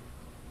roses.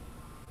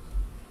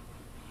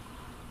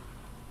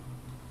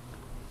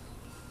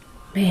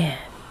 Man,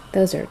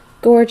 those are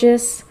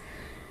gorgeous.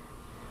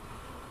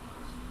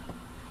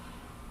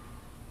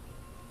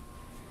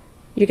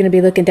 You're going to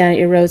be looking down at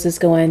your roses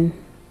going,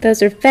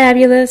 those are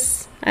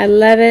fabulous. I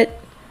love it.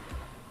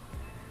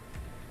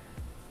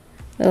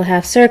 Little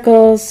half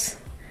circles.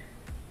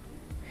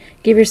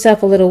 Give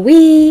yourself a little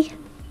wee.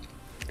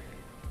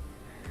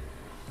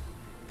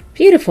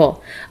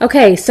 Beautiful.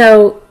 Okay,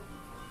 so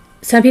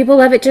Some people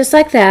love it just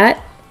like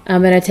that.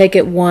 I'm going to take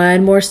it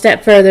one more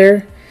step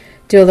further.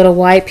 Do a little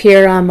wipe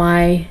here on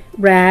my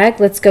rag.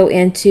 Let's go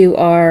into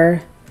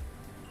our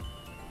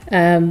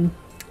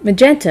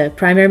magenta,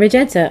 primary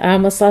magenta. I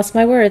almost lost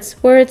my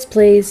words. Words,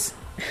 please.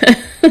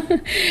 All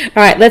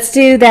right, let's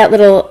do that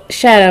little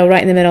shadow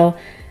right in the middle.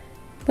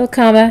 Little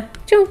comma.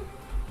 Choo.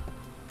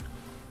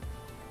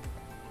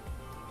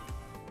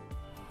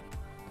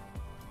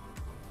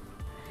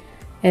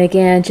 And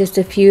again, just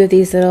a few of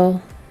these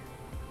little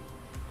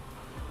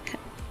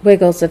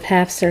wiggles of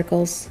half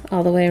circles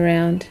all the way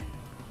around.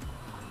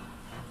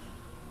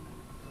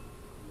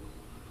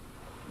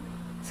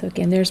 So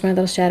again, there's my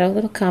little shadow,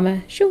 little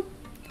comma, shoo.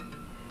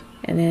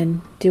 And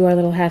then do our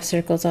little half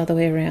circles all the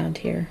way around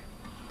here.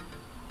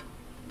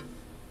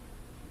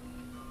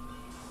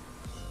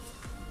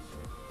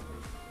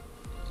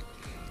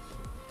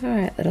 All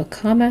right, little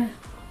comma.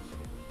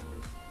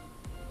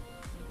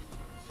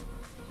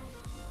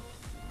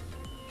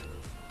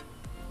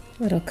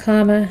 Little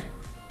comma.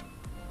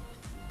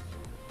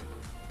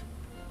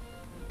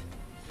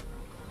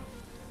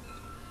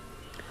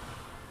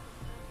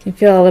 You can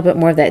feel a little bit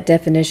more of that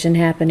definition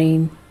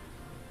happening.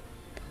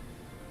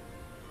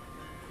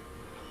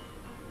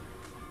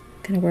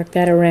 Kind of work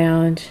that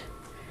around.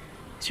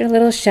 These are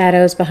little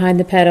shadows behind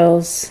the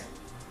petals.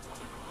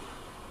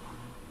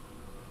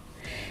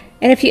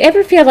 And if you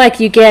ever feel like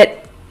you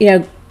get,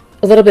 a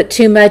little bit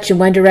too much in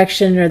one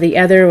direction or the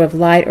other of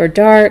light or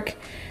dark,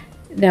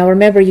 now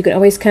remember, you can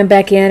always come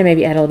back in and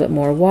maybe add a little bit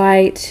more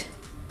white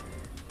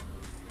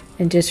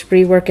and just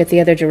rework it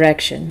the other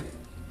direction.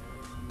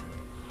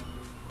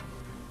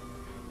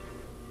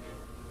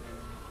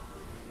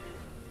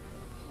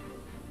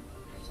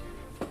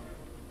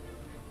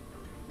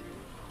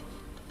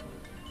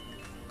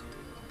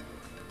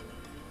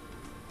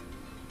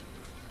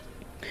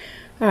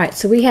 All right,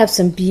 so we have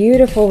some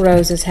beautiful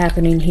roses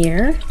happening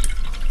here.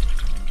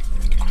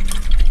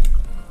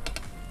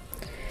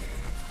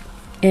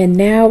 And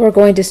now we're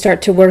going to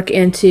start to work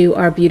into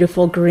our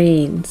beautiful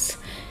greens.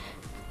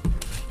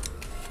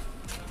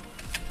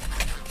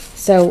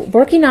 So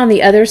working on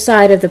the other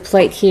side of the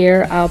plate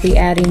here, I'll be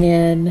adding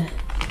in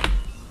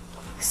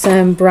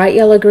some bright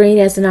yellow green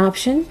as an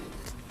option.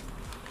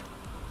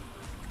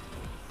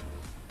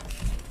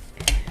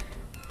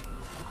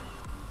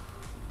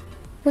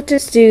 We'll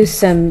just do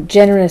some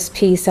generous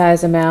pea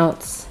size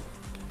amounts.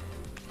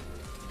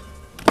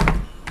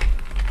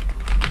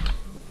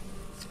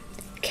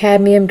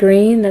 Cadmium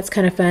green, that's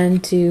kind of fun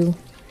to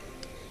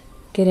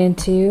get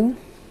into.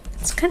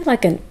 It's kind of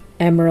like an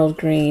emerald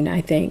green,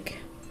 I think.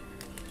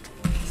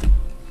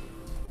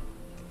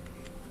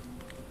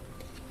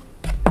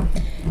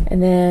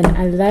 And then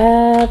I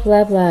love,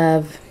 love,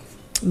 love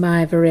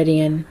my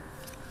Viridian.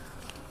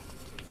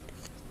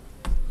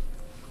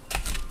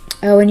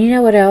 Oh, and you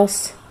know what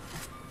else?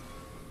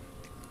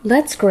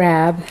 Let's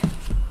grab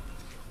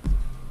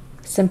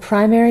some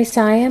primary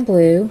cyan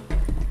blue,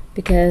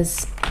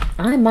 because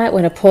I might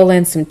want to pull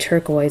in some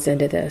turquoise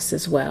into this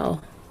as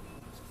well.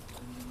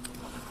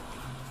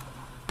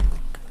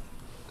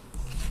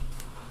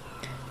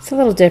 It's a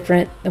little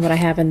different than what I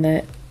have in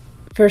the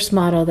first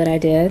model that I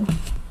did.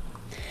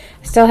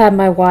 I still have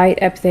my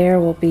white up there.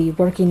 We'll be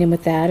working in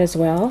with that as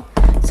well.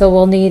 So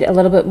we'll need a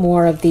little bit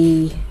more of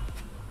the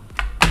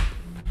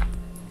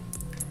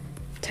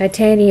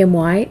titanium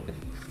white.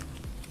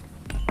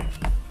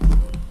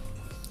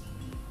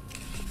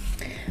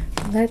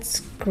 Let's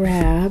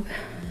grab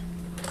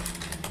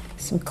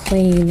some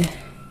clean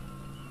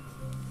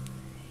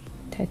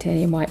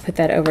titanium white, put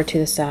that over to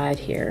the side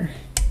here.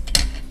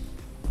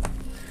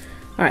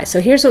 All right, so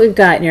here's what we've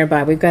got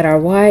nearby. We've got our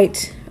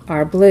white,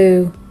 our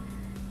blue,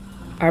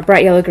 our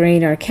bright yellow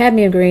green, our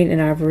cadmium green, and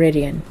our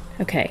Viridian.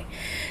 Okay,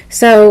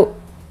 so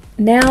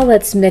now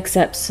let's mix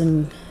up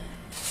some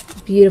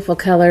beautiful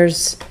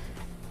colors,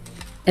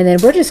 and then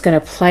we're just going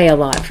to play a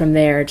lot from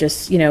there,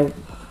 just,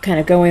 kind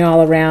of going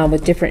all around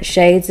with different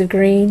shades of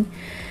green.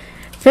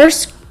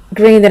 First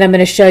green that I'm going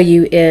to show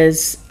you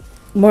is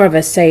more of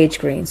a sage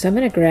green. So I'm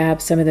going to grab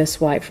some of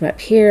this white from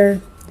up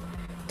here,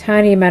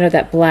 tiny amount of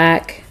that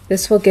black.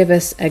 This will give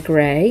us a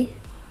gray.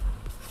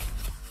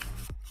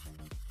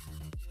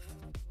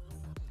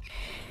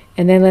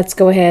 And then let's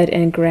go ahead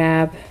and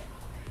grab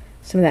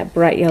some of that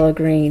bright yellow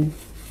green.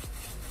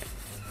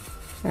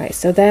 All right,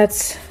 so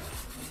that's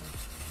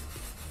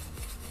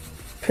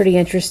pretty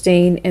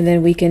interesting. And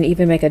then we can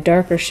even make a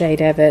darker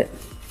shade of it.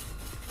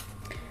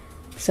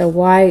 So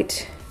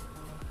white,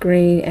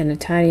 green, and a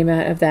tiny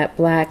amount of that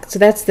black. So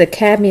that's the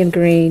cadmium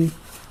green.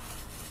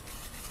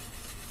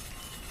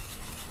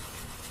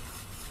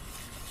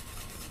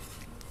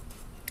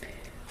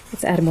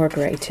 Let's add more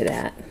gray to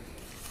that.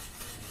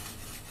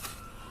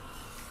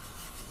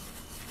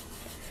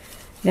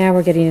 Now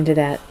we're getting into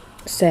that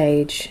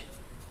sage.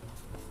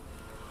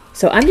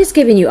 So I'm just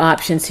giving you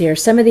options here.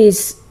 Some of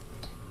these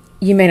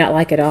you may not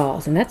like at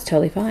all, and that's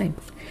totally fine.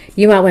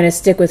 You might want to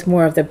stick with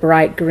more of the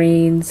bright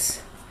greens,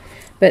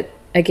 but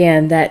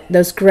again,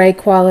 those gray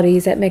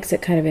qualities, that makes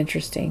it kind of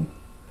interesting.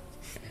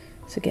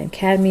 So again,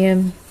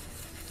 cadmium,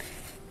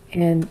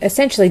 and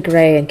essentially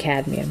gray and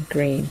cadmium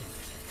green.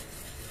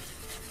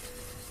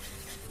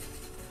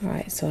 All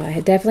right, so I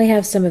definitely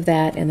have some of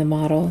that in the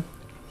model.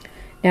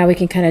 Now we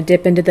can kind of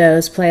dip into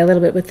those, play a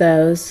little bit with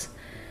those.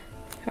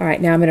 All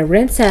right, now I'm going to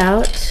rinse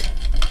out,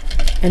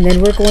 and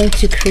then we're going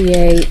to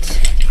create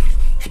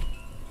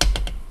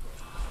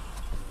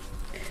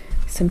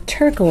some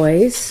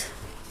turquoise.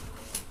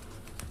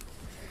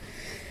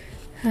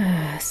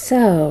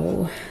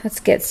 So let's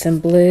get some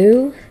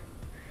blue,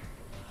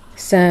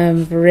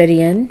 some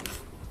viridian,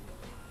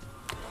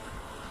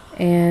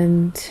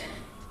 and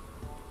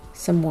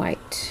some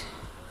white.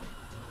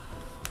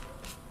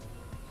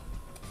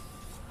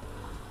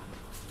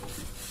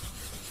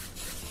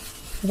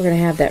 We're going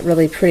to have that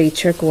really pretty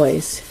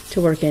turquoise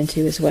to work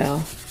into as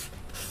well.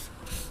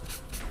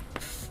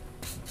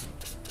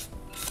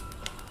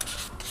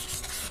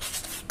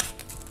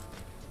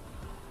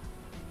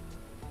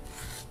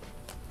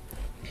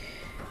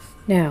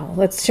 Now,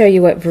 let's show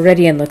you what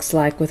viridian looks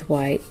like with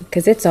white,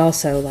 because it's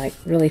also like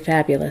really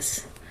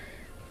fabulous.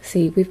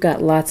 See, we've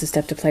got lots of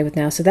stuff to play with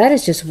now. So that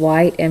is just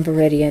white and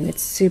viridian.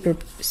 It's super,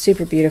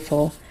 super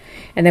beautiful.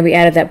 And then we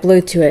added that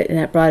blue to it, and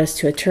that brought us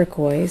to a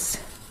turquoise.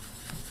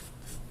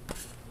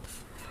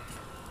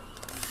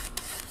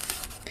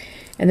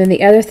 And then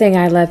the other thing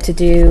I love to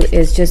do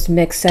is just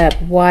mix up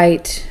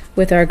white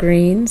with our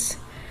greens.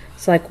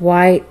 It's like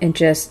white and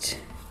just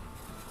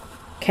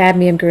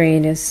cadmium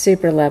green is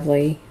super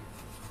lovely.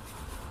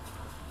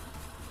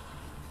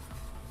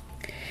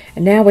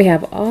 And now we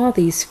have all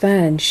these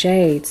fun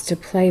shades to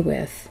play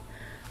with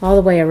all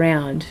the way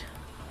around.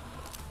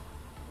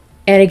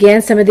 And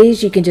again, some of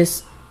these you can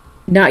just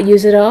not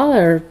use at all,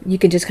 or you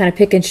can just kind of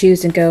pick and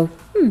choose and go,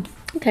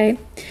 okay.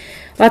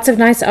 Lots of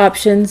nice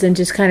options, and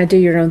just kind of do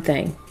your own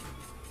thing.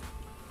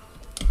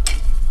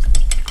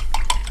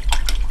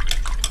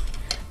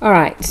 All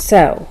right,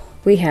 so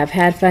we have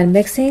had fun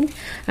mixing.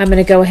 I'm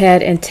going to go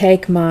ahead and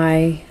take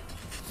my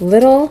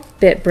little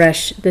bit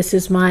brush. This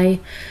is my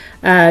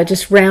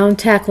just round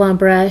tack-on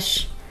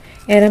brush,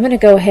 and I'm going to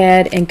go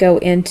ahead and go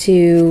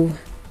into,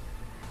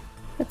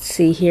 let's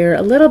see here,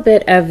 a little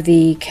bit of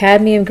the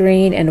cadmium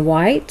green and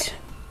white,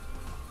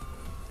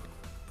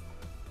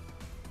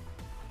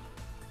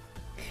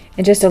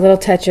 and just a little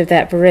touch of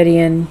that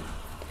viridian,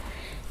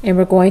 and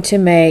we're going to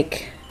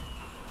make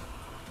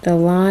the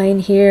line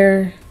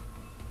here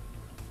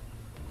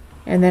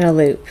and then a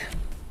loop.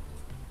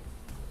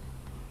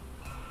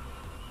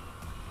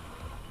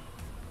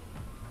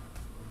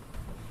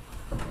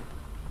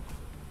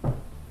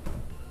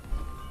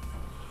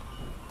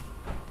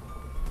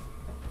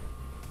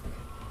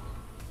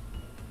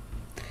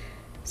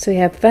 So we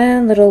have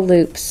fun little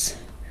loops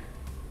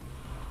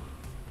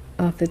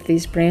off of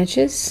these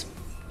branches,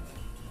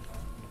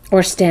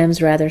 or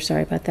stems rather,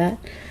 sorry about that.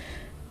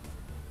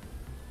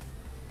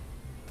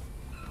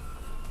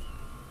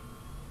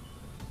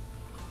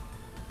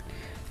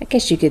 I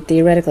guess you could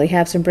theoretically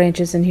have some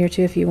branches in here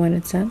too if you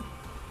wanted some.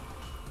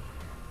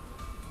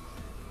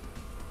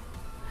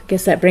 I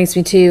guess that brings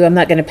me to, I'm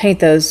not going to paint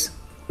those,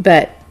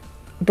 but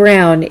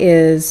brown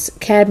is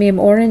cadmium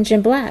orange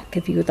and black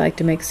if you would like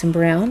to make some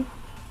brown.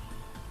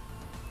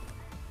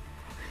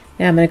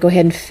 Now I'm going to go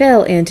ahead and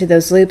fill into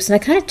those loops, and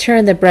I kind of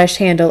turn the brush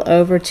handle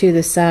over to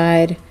the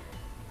side,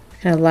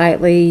 kind of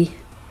lightly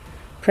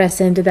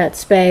press into that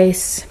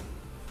space.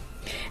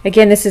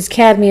 Again, this is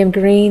cadmium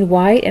green,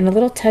 white, and a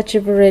little touch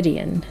of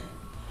viridian.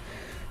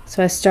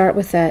 So I start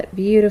with that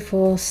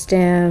beautiful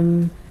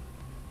stem,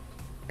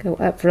 go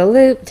up for a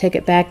loop, take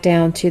it back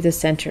down to the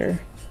center.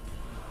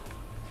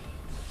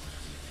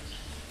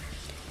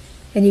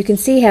 And you can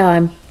see how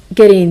I'm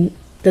getting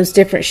those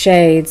different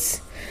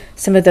shades.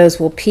 Some of those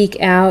will peek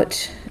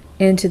out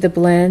into the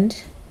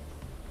blend.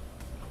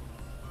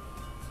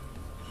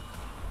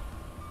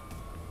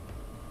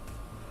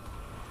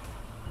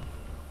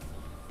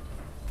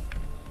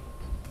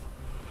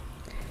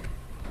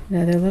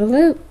 Another little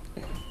loop.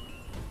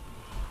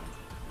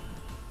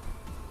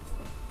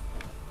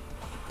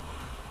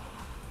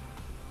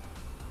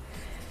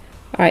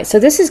 All right, so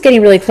this is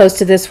getting really close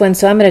to this one,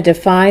 so I'm going to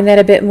define that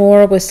a bit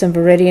more with some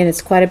viridian.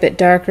 It's quite a bit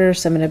darker,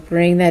 so I'm going to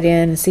bring that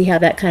in and see how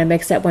that kind of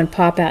makes that one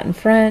pop out in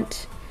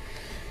front.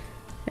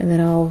 And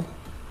then I'll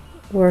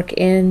work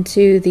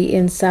into the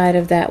inside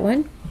of that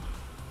one.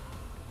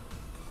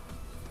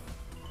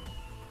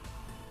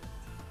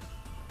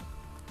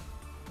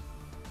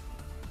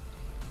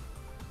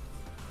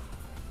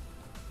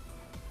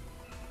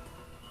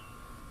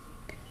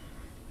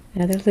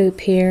 Another loop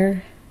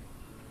here.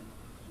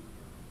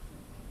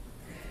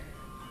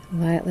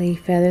 Lightly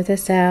feather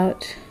this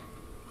out.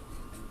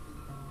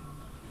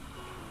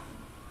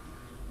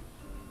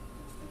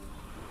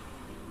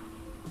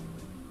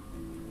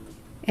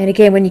 And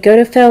again, when you go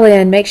to fill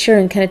in, make sure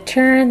and kind of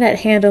turn that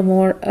handle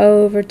more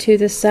over to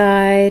the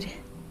side.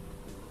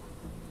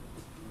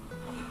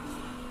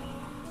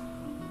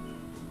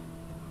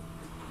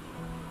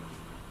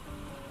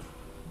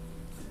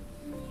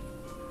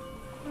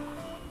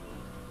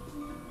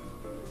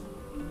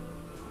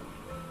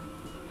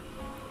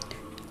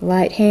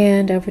 Light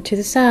hand over to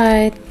the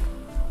side.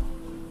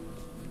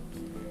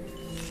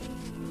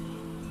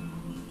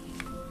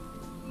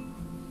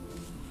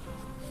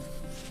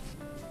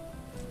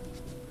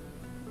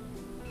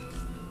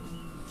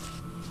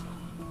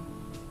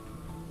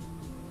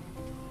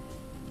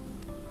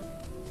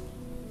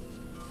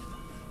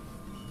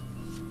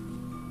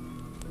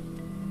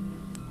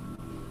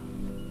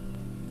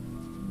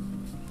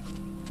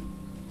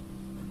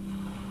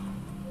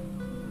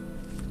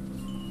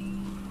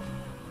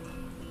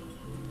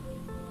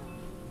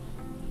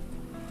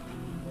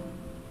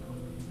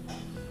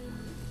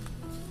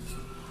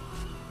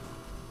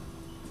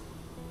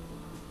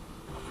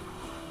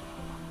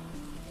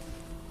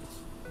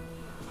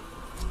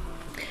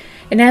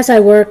 And as I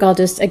work,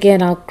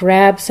 I'll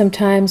grab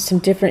sometimes some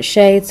different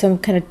shades. So I'm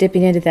kind of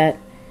dipping into that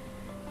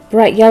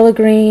bright yellow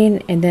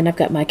green, and then I've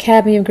got my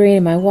cadmium green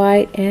and my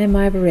white and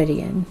my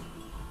viridian.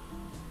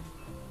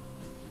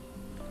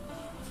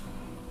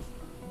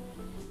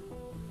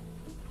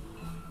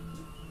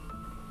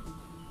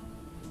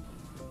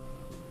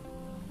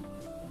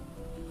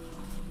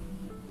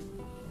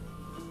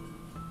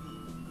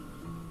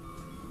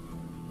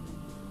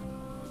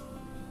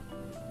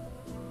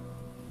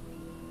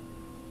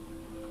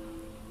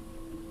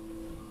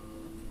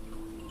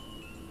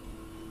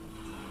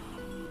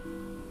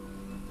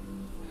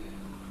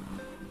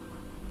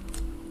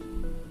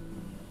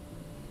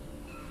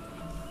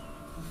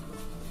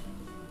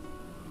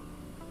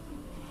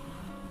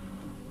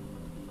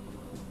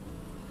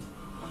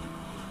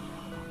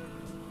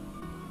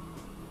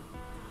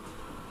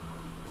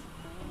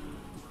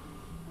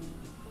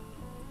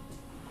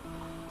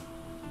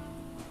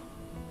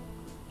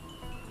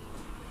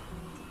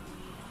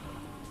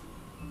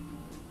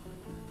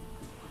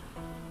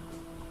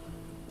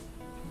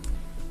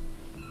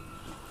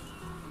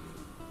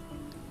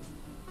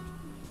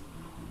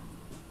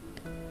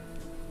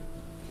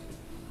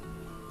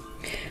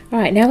 All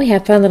right, now we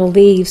have fun little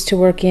leaves to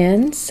work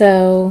in,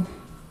 so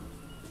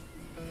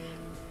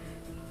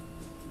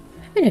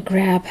I'm going to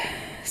grab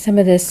some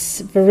of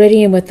this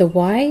viridian with the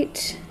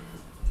white,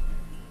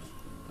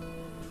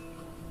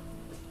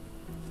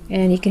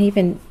 and you can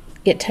even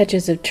get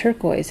touches of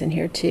turquoise in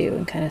here too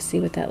and kind of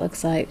see what that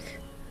looks like.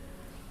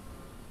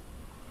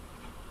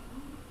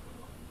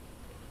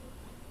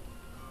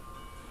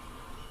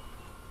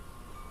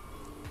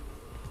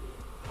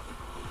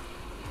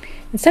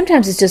 And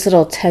sometimes it's just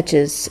little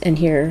touches in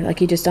here,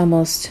 like you just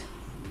almost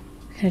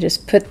kind of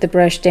just put the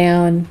brush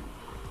down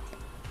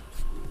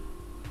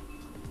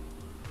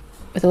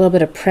with a little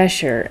bit of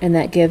pressure, and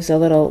that gives a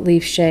little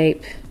leaf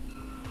shape.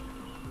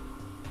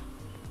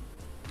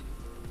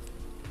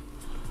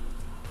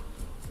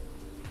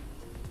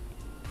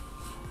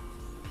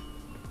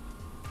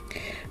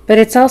 But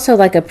it's also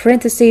like a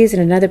parentheses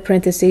and another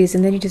parentheses,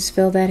 and then you just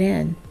fill that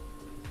in.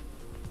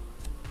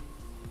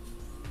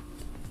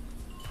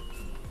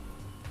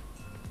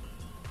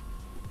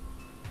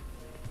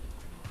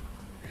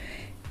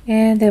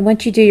 And then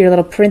once you do your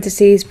little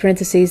parentheses,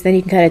 then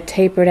you can kind of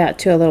taper it out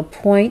to a little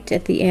point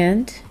at the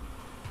end.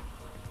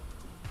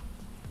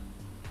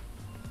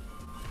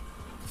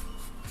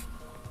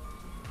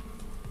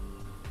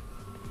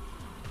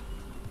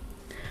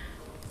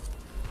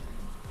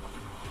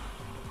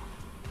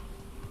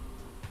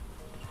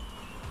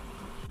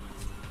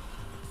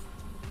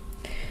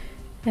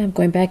 And I'm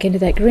going back into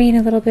that green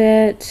a little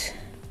bit,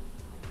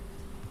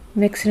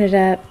 mixing it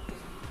up.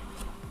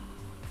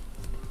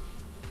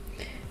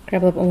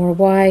 Grab a little bit more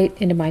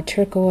white into my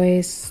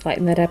turquoise,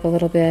 lighten that up a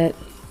little bit.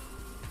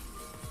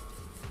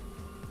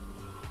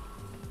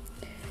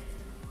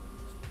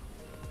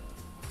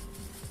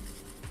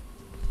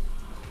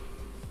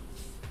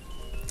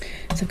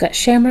 So I've got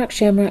shamrock,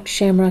 shamrock,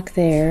 shamrock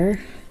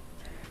there.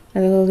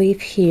 A little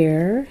leaf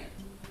here.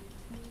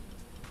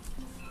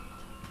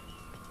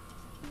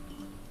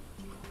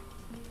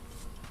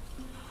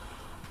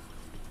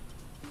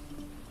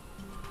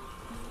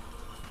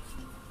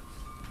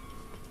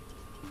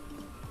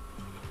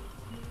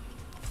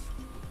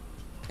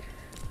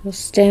 Little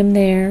stem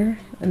there,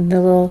 and the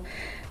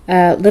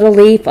little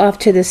leaf off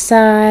to the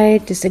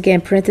side. Just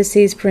again,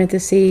 parentheses,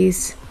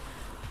 parentheses,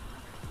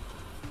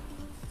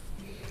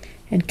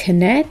 and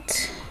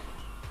connect.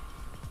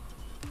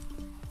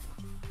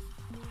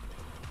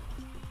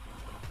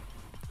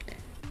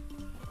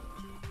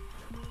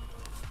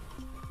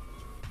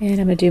 And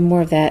I'm going to do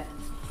more of that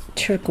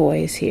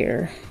turquoise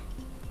here.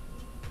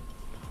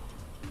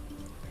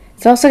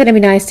 It's also going to be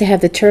nice to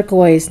have the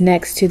turquoise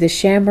next to the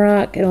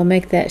shamrock. It'll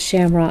make that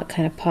shamrock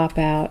kind of pop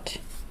out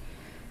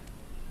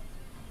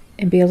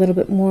and be a little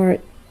bit more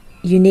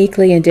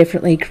uniquely and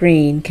differently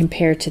green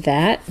compared to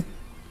that.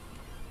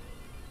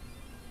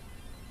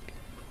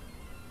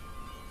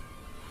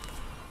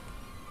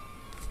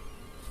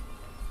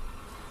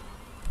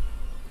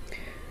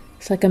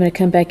 It's like I'm going to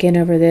come back in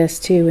over this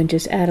too and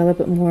just add a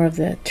little bit more of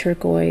the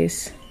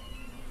turquoise.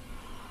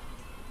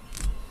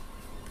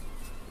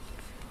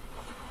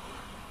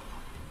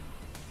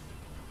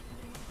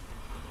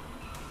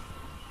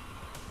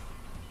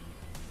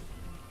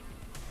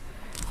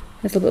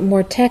 There's a little bit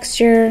more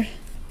texture.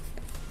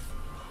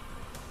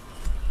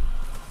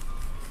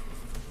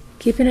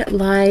 Keeping it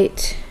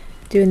light.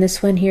 Doing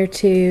this one here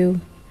too,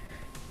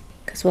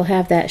 because we'll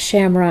have that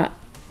shamrock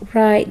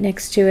right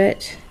next to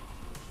it.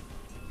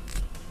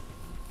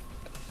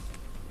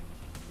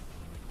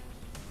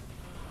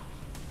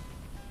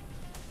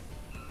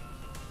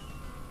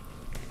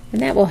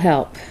 And that will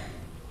help.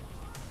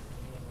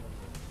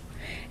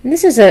 And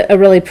this is a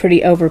really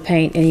pretty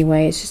overpaint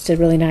anyway. It's just a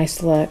really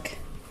nice look.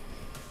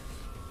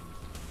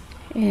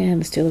 And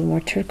let's do a little more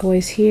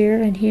turquoise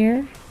here and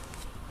here.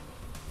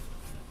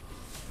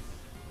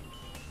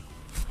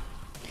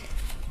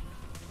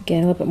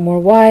 Again, a little bit more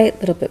white, a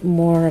little bit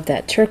more of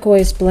that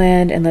turquoise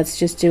blend, and let's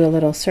just do a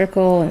little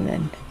circle and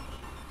then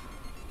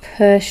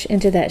push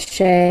into that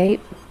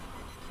shape.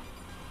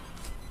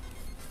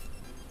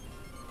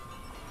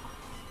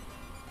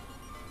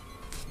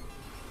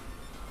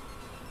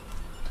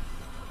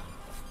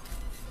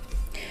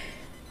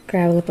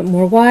 Grab a little bit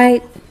more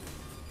white.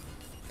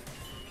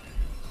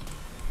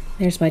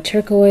 There's my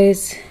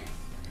turquoise.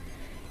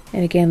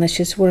 And again, let's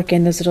just work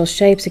in those little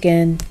shapes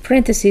again.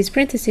 Parentheses,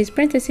 parentheses,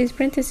 parentheses,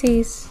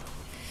 parentheses.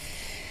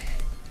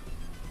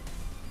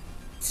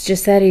 It's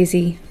just that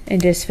easy.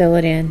 And just fill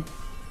it in.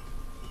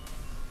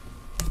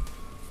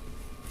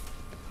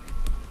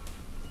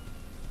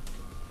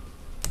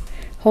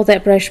 Hold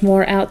that brush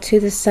more out to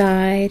the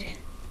side.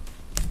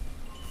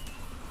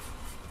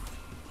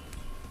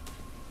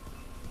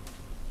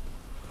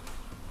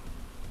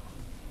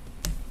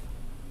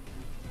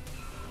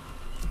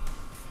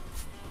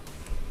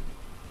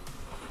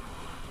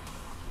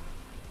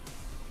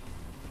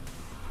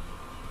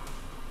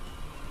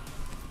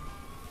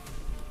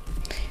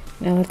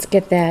 Now let's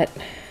get that.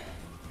 I'm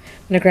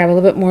going to grab a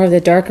little bit more of the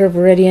darker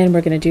Viridian.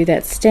 We're going to do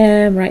that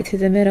stem right through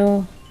the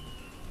middle.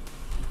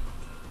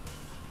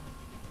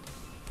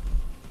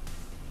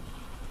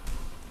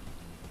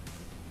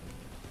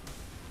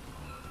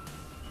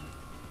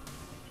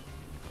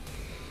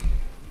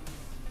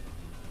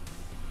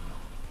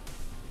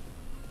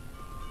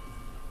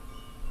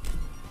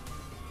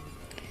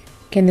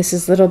 Again, this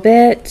is a little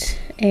bit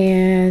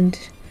and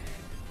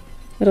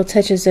little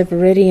touches of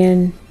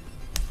Viridian,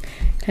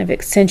 kind of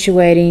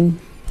accentuating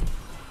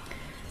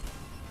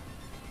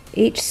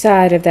each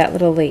side of that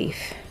little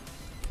leaf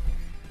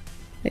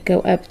that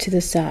go up to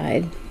the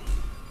side.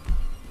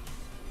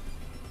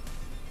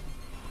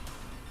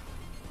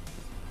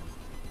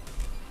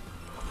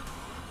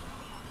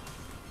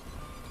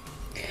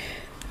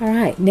 All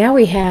right, now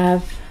we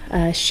have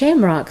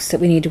shamrocks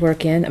that we need to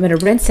work in. I'm going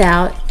to rinse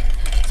out.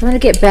 So I'm going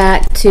to get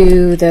back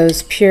to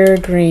those pure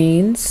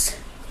greens.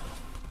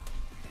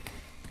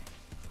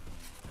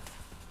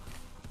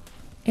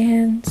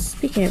 And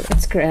speaking of,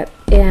 let's grab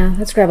a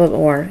little bit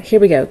more.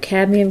 Here we go,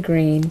 cadmium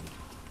green.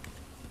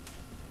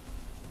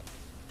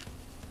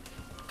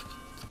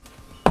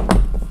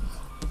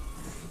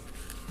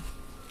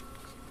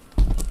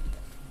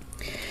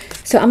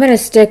 So I'm going to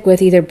stick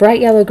with either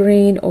bright yellow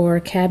green or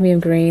cadmium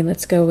green.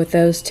 Let's go with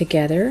those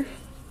together.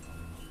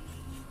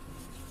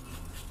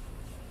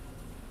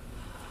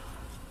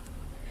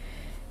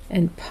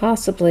 And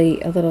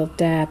possibly a little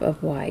dab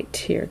of white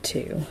here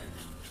too.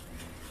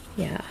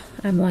 Yeah,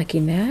 I'm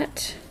liking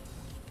that.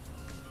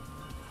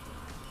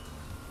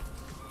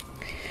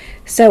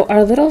 So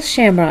our little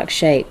shamrock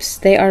shapes,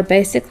 they are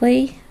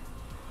basically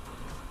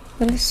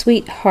little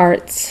sweet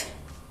hearts.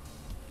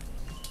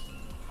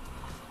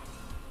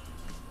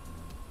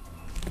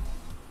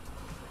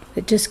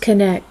 That just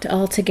connect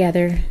all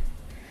together.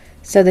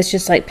 So that's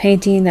just like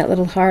painting that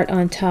little heart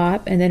on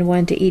top and then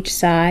one to each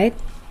side.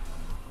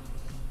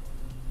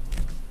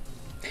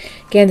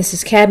 Again, this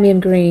is cadmium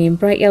green,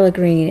 bright yellow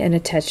green, and a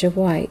touch of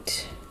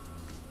white.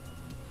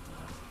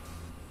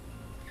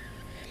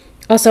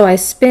 Also, I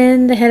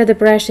spin the head of the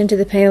brush into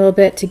the paint a little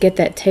bit to get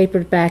that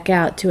tapered back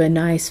out to a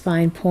nice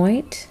fine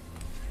point.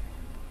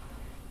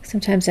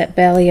 Sometimes that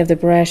belly of the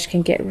brush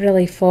can get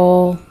really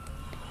full,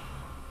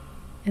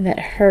 and that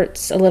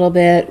hurts a little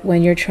bit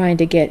when you're trying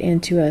to get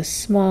into a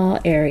small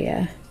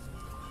area.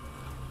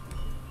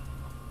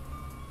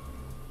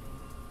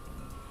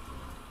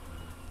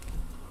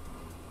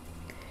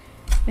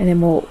 And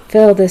then we'll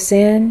fill this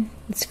in.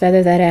 Let's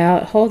feather that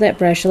out. Hold that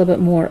brush a little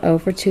bit more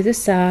over to the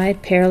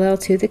side, parallel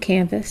to the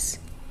canvas.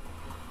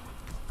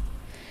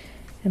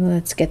 And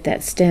let's get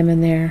that stem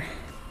in there.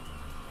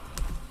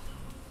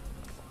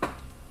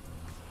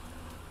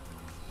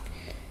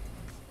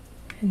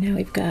 And now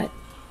we've got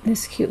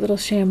this cute little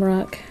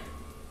shamrock.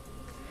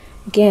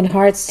 Again,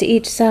 hearts to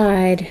each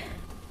side.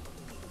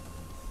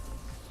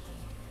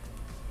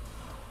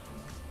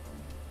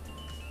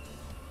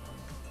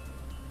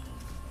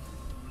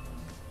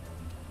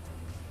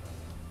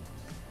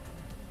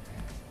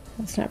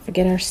 Let's not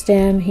forget our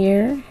stem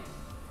here.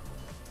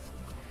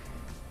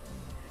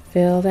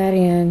 Fill that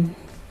in.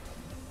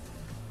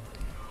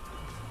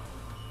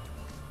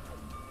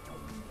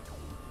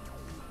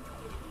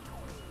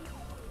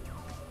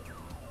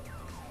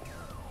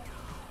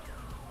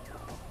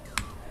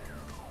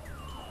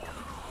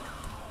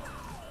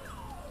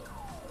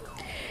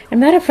 I'm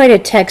not afraid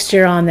of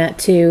texture on that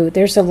too.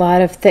 There's a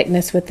lot of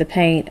thickness with the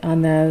paint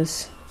on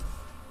those.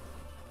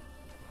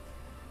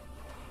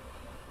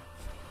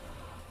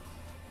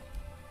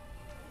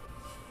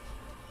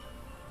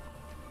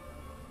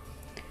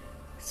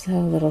 So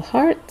little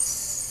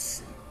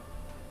hearts.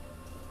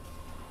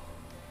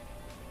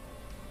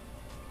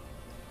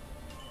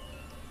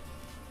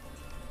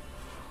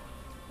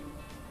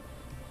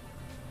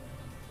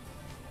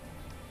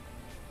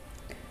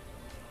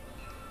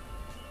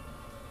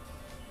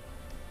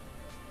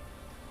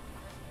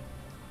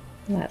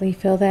 Lightly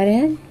fill that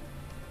in.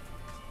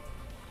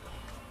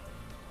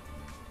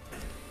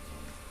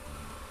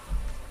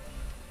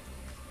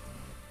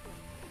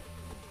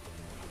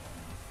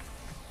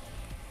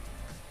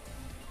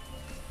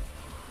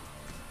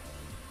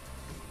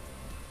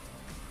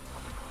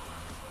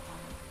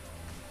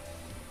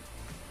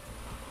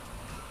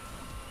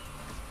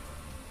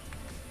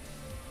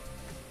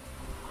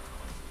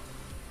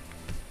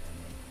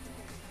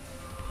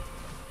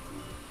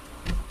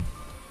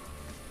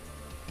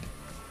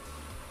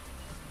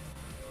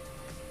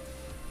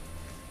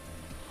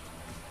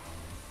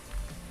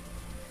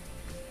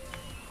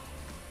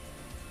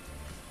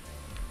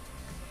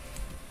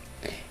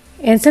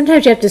 And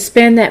sometimes you have to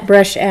spin that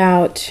brush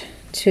out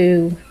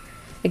to,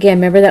 again,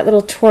 remember that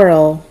little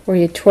twirl where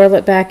you twirl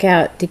it back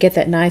out to get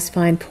that nice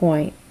fine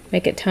point.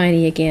 Make it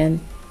tiny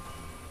again.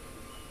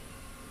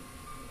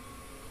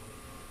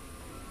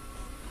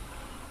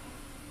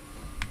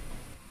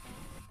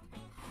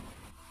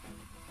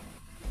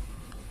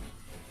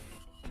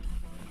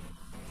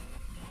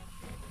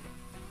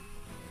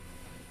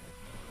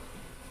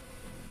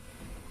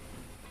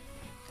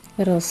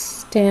 Little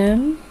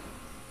stem.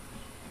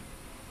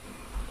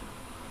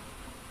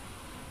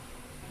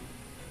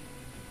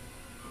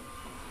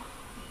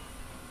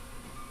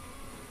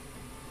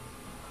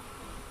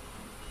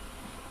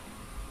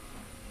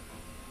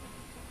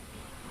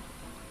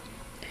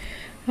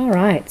 All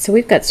right, so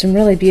we've got some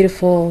really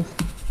beautiful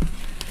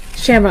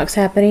shamrocks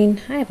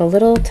happening. I have a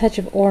little touch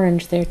of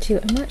orange there too.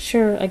 I'm not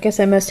sure. I guess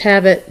I must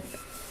have it.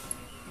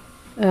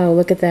 Oh,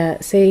 look at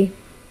that. See?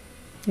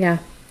 Yeah,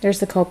 there's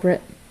the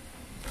culprit.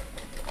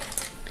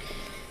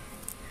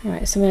 All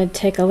right, so I'm going to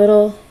take a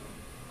little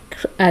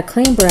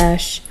clean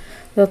brush,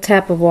 little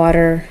tap of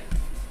water.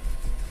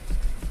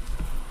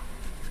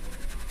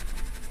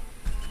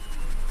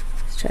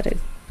 Let's try to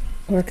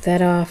work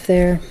that off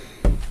there.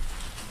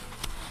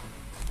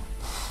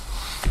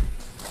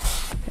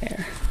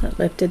 There, I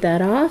lifted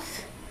that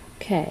off.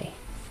 Okay.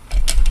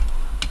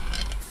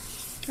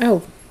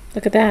 Oh,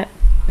 look at that.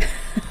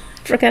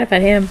 Forgot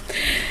about him.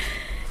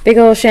 Big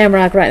old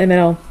shamrock right in the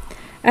middle.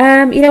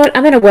 You know what?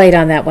 I'm going to wait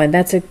on that one.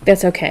 That's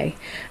okay.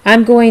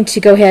 I'm going to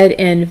go ahead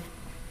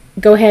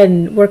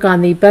and work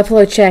on the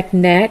buffalo check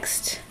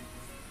next.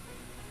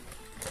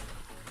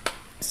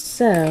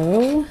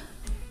 So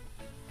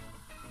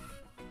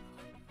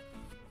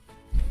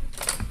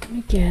let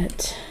me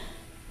get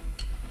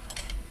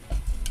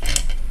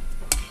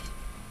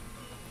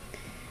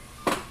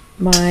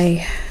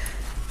my,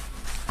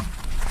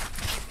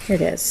 here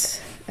it is,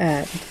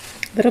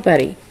 little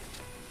buddy.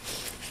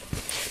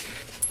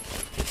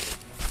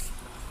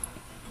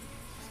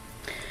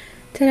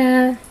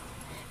 Ta-da!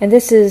 And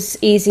this is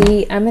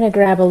easy. I'm going to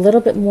grab a little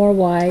bit more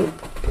white,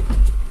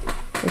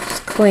 which is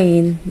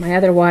clean. My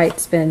other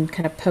white's been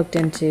kind of poked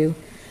into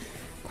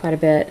quite a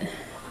bit.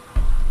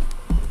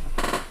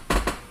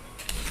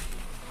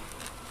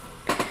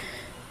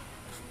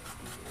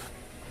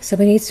 So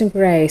we need some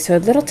gray. So a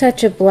little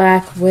touch of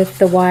black with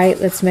the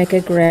white. Let's make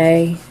a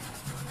gray.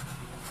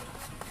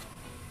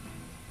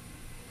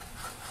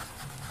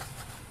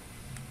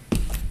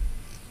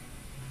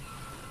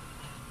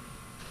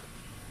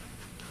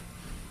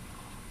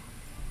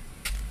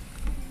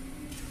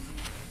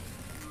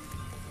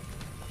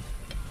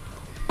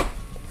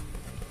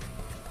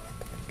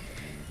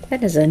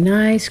 That is a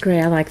nice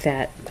gray. I like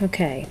that.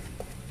 Okay.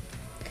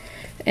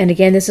 And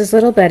again, this is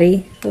Little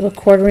Buddy, little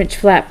 1/4 inch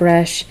flat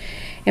brush.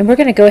 And we're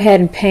going to go ahead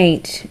and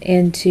paint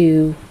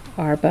into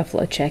our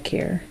buffalo check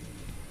here.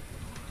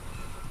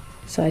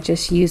 So I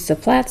just use the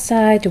flat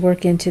side to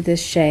work into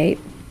this shape.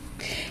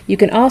 You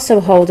can also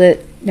hold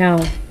it.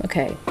 Now,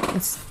 okay,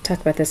 let's talk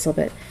about this a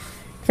little bit.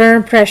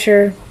 Firm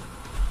pressure,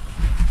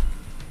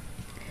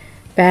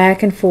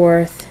 back and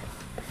forth.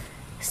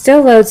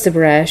 Still loads the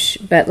brush,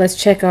 but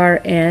let's check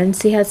our end.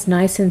 See how it's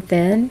nice and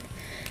thin?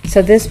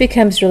 So this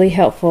becomes really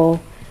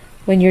helpful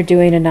when you're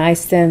doing a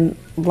nice thin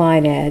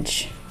line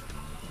edge,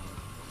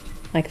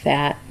 like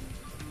that.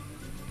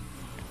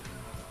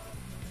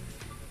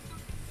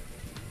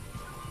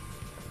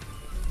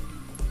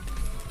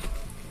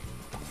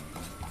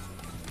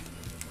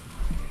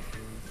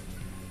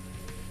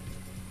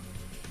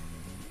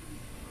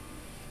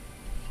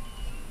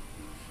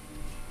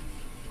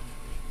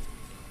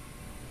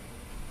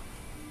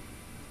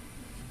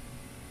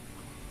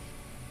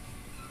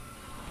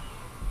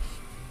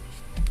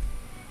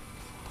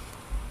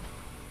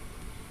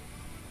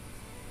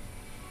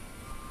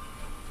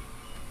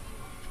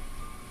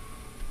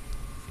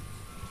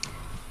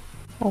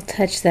 I'll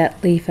touch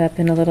that leaf up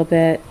in a little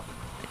bit.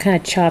 Kind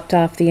of chopped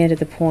off the end of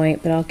the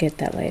point, but I'll get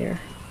that later.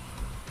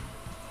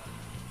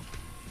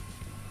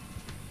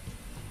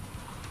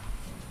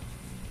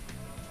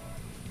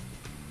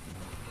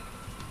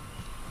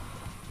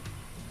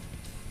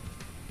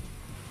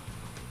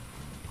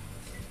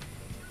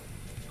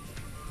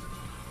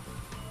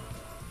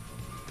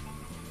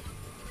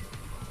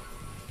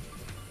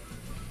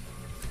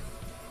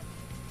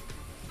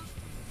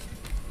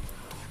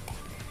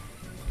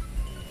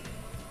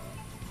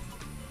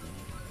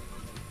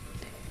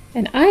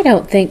 And I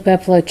don't think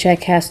buffalo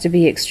check has to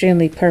be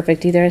extremely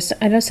perfect either.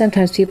 I know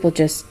sometimes people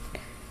just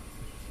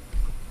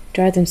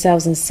drive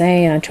themselves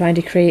insane on trying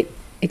to create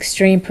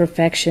extreme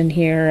perfection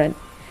here, and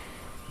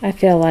I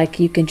feel like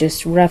you can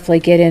just roughly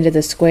get into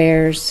the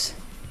squares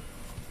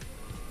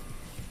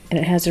and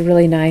it has a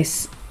really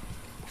nice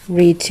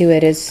read to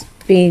it as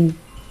being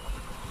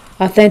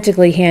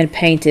authentically hand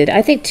painted.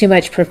 I think too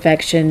much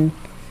perfection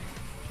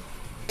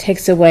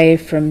takes away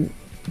from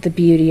the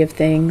beauty of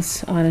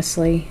things,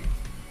 honestly.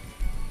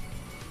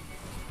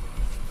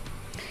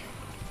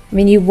 I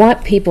mean, you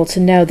want people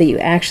to know that you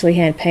actually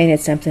hand painted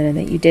something and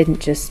that you didn't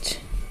just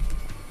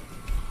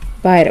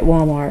buy it at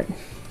Walmart.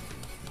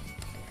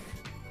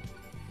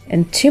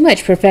 And too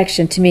much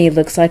perfection to me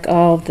looks like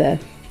all the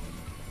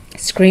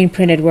screen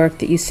printed work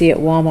that you see at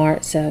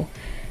Walmart. So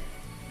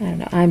I don't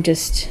know,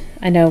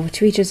 I know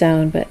to each his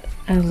own, but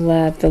I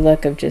love the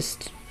look of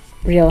just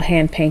real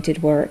hand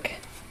painted work.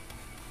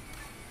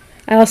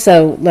 I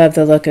also love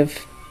the look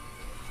of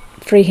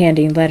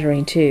freehanding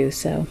lettering too,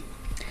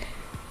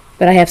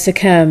 but I have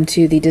succumbed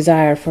to the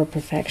desire for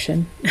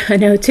perfection. I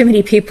know too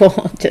many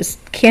people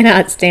just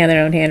cannot stand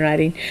their own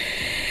handwriting.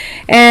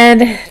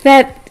 And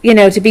that,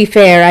 to be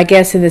fair, I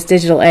guess in this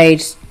digital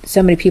age,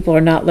 so many people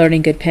are not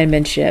learning good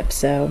penmanship,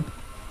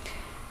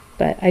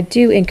 but I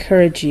do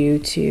encourage you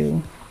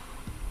to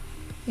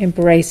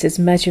embrace as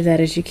much of that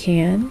as you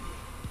can.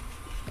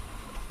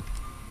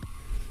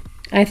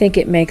 I think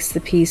it makes the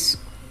piece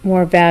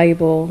more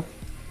valuable,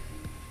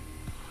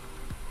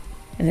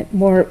 and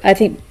I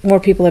think more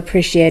people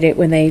appreciate it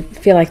when they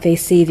feel like they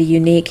see the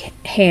unique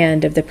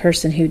hand of the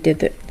person who did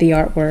the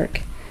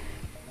artwork.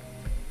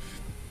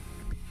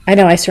 I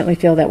know I certainly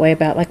feel that way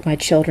about like my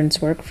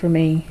children's work for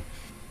me.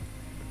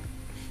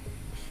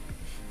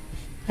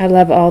 I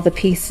love all the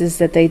pieces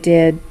that they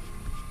did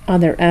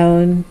on their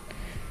own,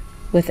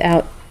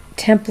 without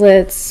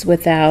templates,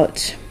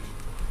 without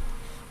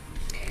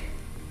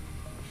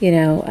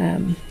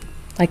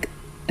like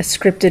a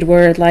scripted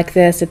word like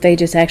this. If they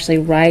just actually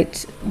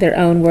write their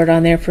own word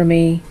on there for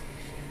me,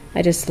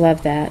 I just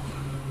love that.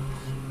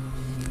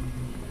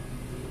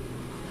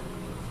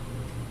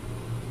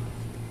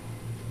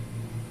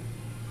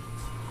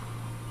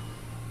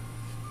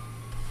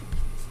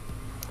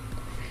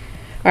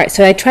 All right,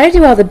 so I try to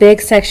do all the big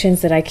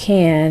sections that I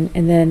can,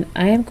 and then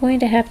I am going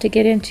to have to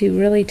get into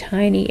really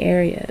tiny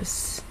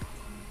areas.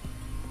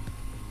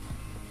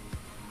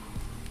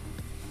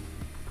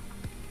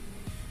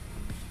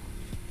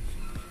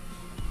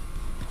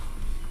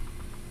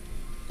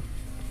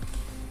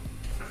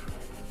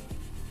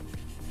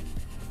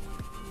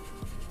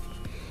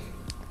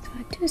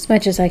 As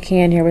much as I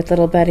can here with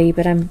Little Buddy,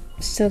 but I'm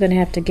still going to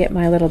have to get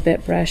my little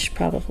bit brush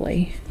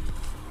probably.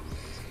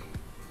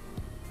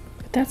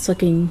 But that's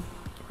looking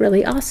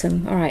really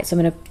awesome. All right, so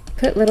I'm going to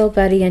put Little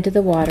Buddy into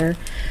the water.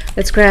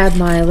 Let's grab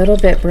my little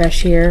bit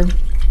brush here.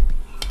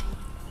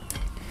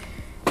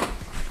 A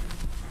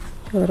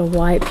little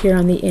wipe here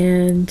on the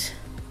end.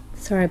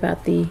 Sorry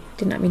about did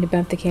not mean to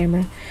bump the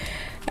camera.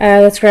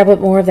 Let's grab a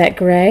bit more of that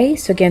gray.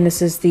 So again,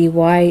 this is the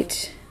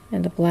white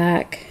and the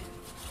black.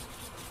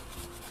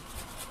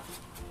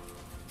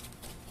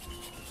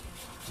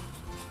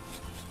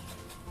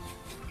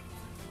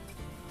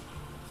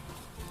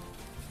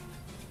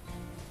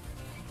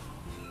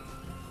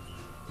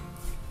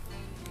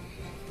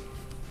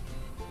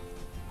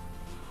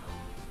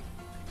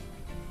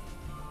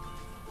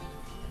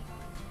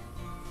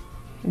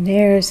 And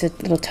there's a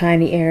little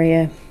tiny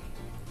area.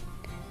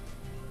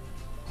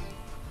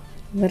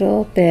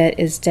 Little bit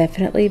is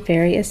definitely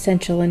very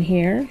essential in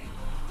here.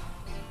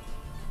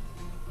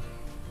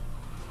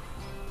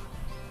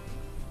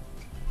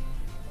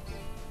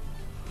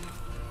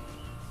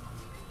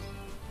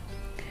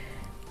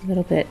 A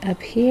little bit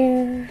up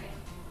here.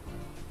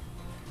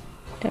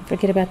 Don't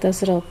forget about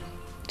those little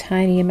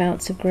tiny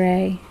amounts of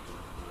gray.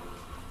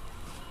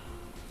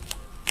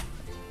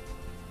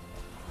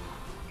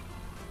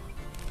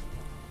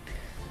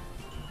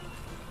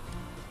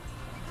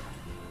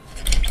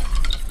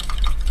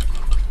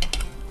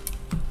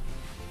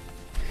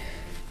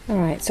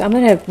 Alright, so I'm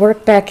going to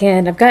work back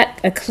in. I've got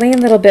a clean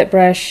little bit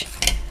brush.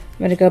 I'm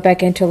going to go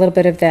back into a little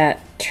bit of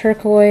that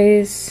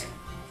turquoise.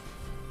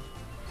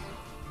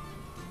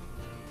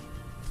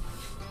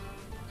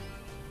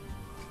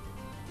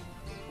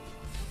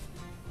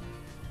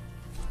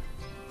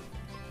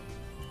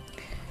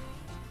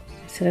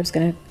 I said I was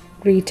going to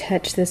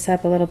retouch this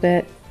up a little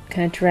bit,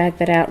 kind of drag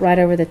that out right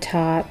over the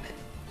top.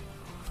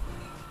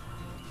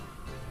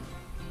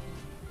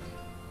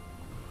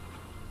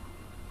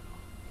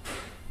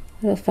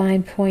 Little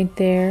fine point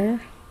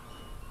there.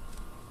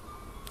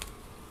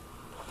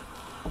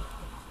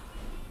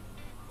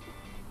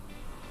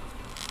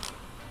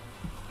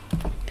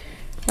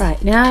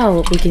 Right,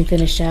 now we can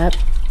finish up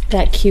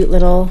that cute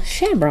little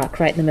shamrock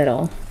right in the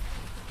middle.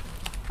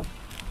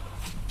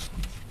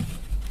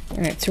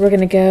 Alright, so we're going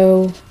to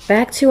go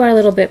back to our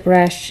little bit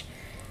brush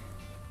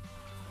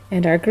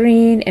and our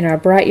green and our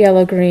bright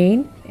yellow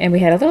green, and we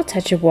had a little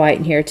touch of white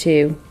in here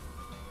too.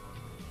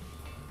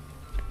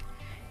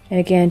 And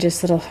again,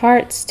 just little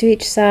hearts to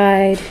each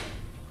side.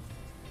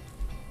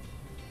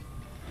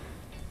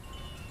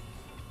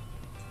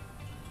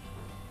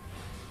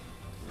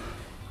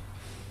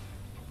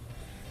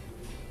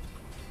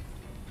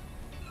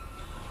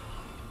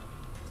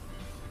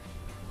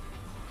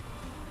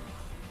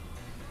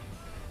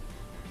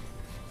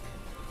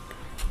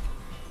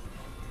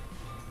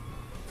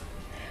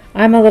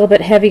 I'm a little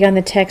bit heavy on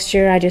the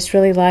texture. I just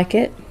really like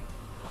it.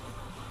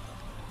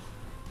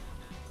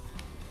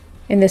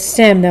 In the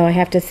stem, though, I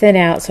have to thin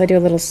out, so I do a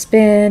little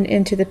spin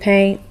into the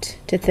paint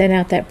to thin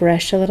out that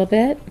brush a little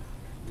bit.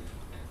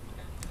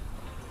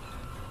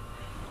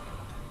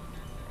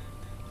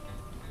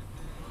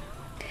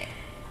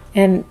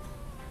 And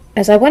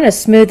as I want to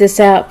smooth this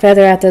out,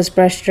 feather out those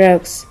brush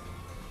strokes,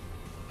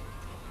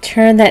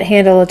 turn that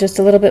handle just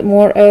a little bit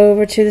more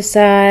over to the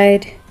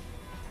side.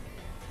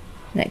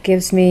 That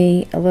gives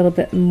me a little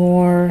bit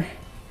more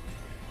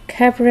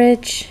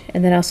coverage,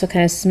 and then also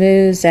kind of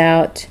smooths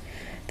out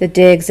the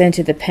digs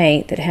into the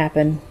paint that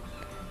happened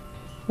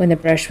when the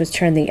brush was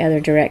turned the other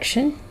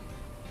direction.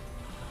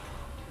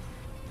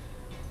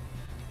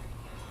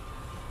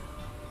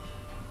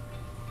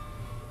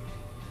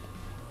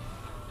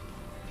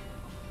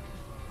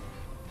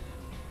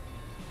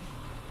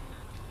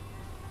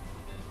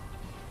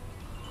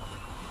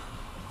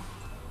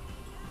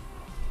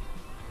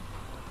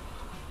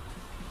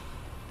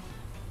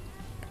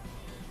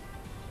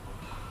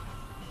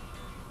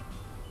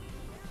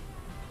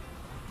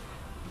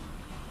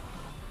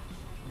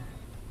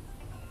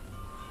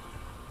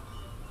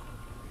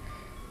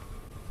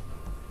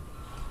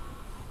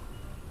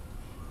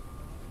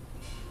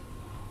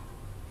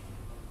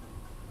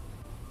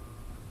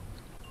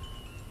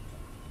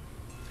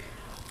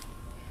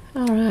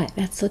 All right,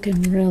 that's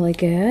looking really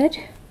good.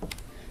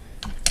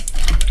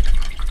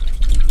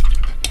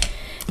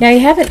 Now you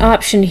have an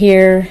option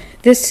here.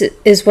 This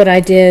is what I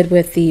did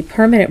with the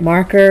permanent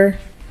marker.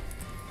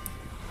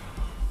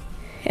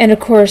 And of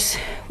course,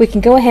 we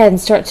can go ahead and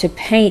start to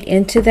paint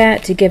into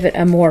that to give it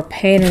a more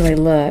painterly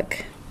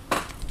look.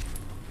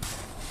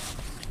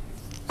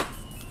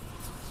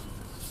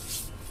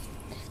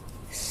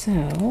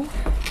 So,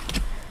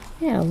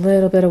 yeah, a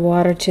little bit of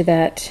water to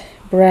that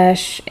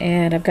brush,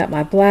 and I've got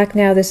my black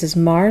now. This is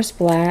Mars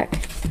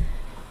Black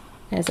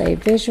as a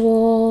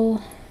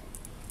visual.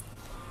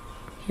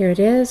 Here it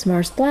is,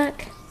 Mars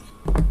Black.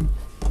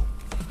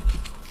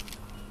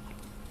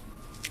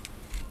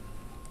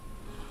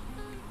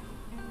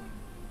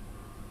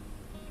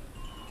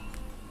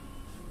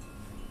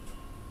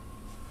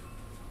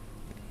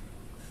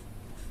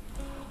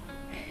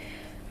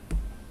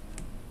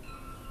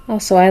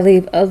 Also, I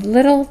leave a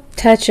little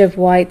touch of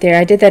white there.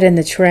 I did that in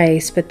the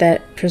trace, but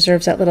that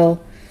preserves that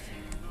little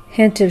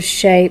hint of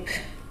shape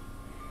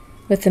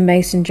with the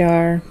mason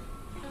jar.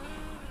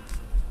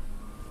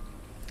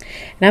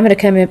 And I'm going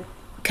to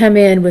come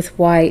in with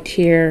white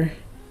here.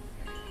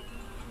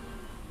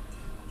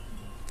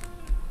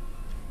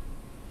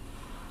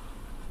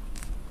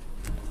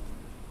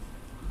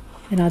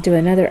 And I'll do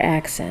another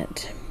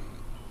accent.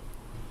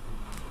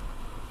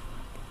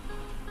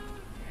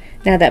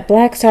 Now that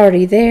black's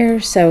already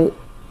there, so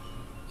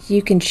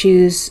you can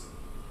choose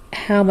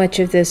how much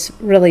of this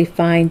really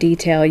fine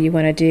detail you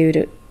want to do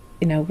to,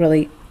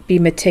 really be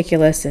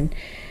meticulous and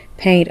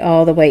paint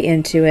all the way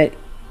into it.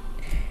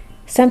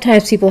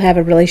 Sometimes people have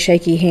a really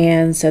shaky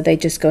hand, so they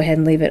just go ahead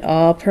and leave it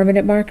all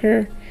permanent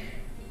marker.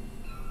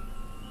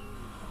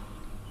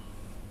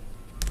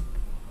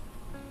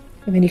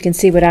 And then you can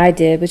see what I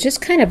did was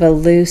just kind of a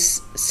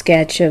loose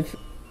sketch of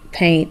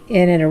paint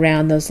in and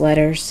around those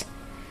letters.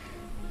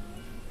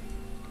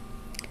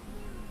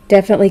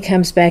 Definitely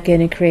comes back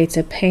in and creates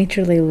a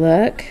painterly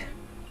look.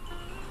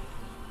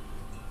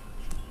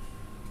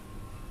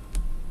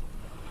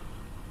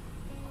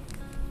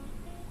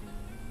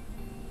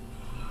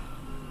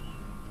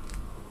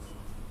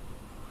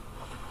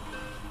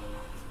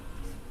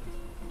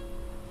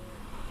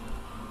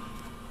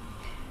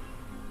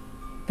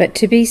 But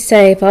to be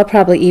safe, I'll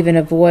probably even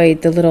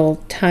avoid the little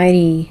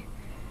tiny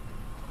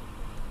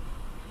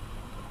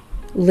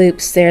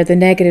loops there, the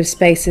negative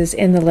spaces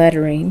in the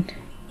lettering.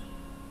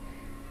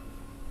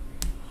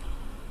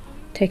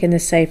 Taking the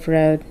safe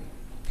road.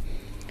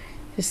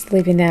 Just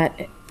leaving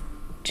that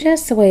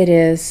just the way it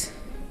is.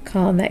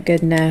 Calling that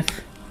good enough.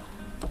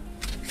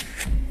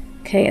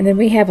 Okay, and then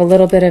we have a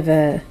little bit of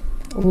a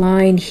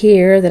line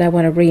here that I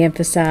want to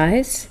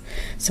re-emphasize.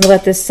 So we'll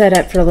let this set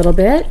up for a little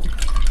bit.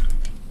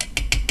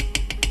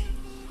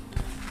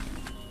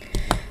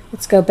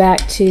 Let's go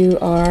back to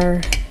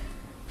our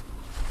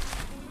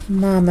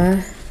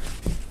mama.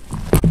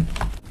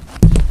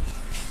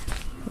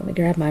 Let me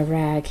grab my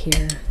rag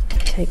here.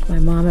 Take my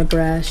mama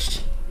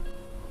brush,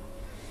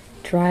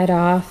 dry it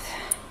off.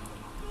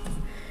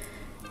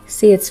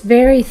 See, it's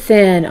very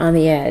thin on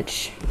the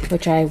edge,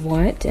 which I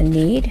want and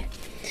need.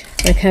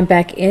 I'm going to come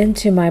back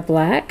into my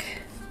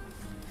black.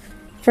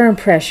 Firm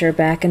pressure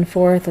back and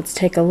forth. Let's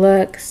take a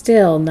look.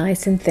 Still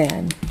nice and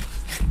thin.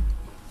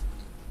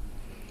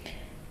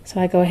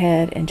 So I go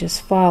ahead and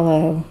just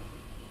follow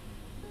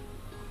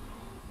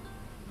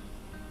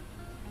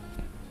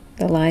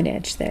the line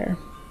edge there.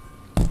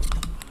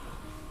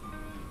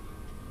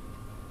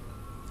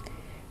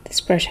 This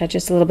brush had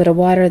just a little bit of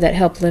water that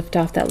helped lift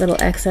off that little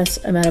excess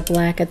amount of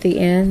black at the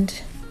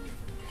end.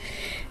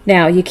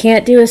 Now, you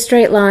can't do a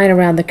straight line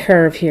around the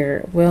curve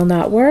here. It will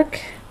not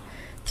work.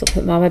 So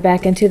put mama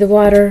back into the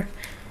water,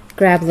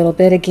 grab a little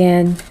bit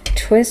again,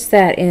 twist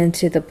that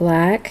into the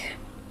black.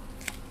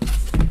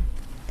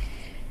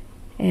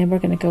 And we're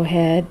going to go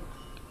ahead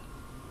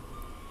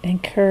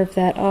and curve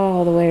that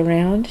all the way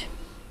around.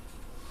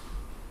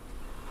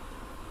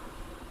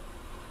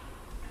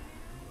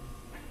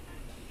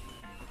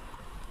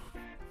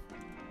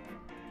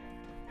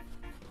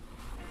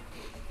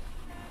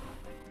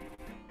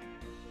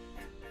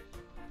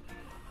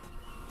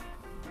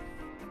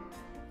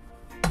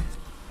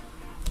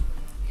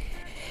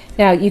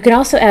 Now you can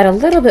also add a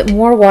little bit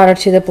more water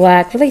to the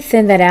black, really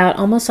thin that out,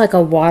 almost like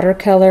a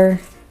watercolor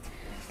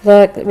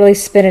look, really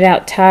spin it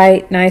out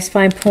tight, nice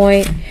fine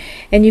point.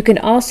 And you can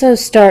also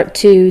start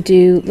to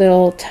do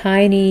little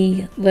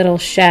tiny little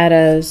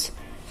shadows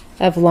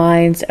of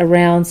lines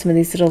around some of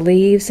these little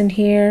leaves in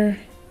here.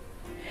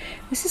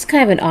 This is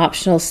kind of an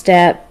optional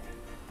step,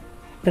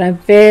 but I'm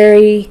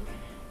very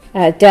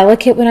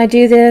delicate when I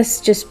do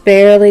this. Just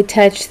barely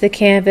touch the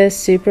canvas,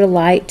 super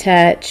light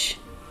touch.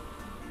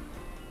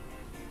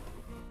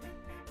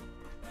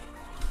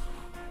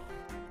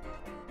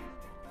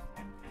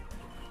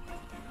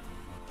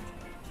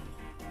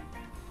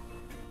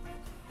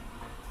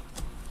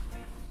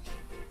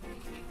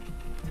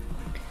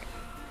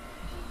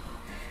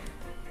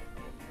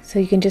 So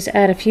you can just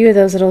add a few of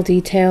those little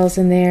details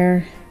in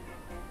there.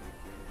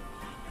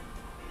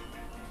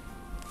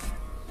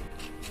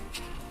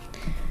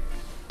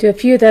 Do a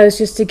few of those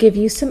just to give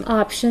you some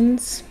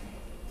options.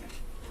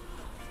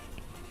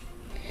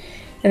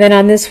 And then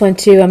on this one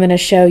too, I'm going to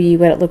show you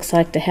what it looks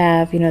like to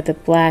have, you know, the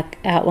black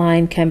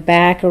outline come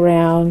back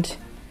around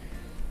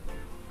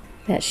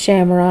that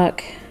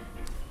shamrock.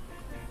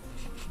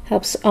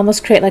 Helps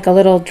almost create like a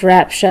little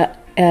drop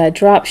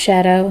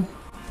shadow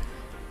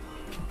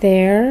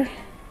there.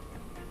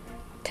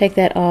 Take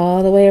that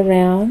all the way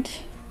around.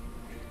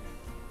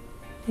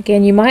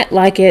 Again, you might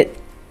like it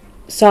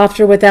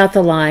softer without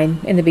the line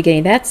in the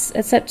beginning.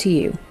 That's up to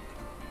you.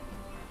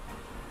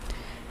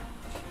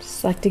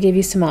 Just like to give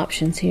you some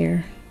options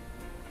here.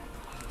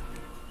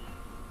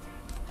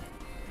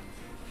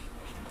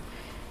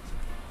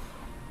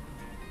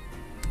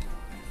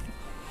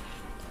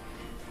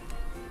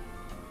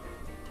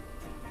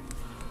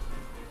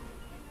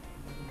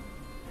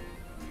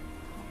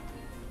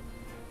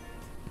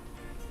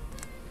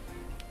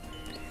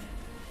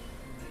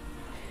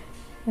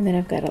 And then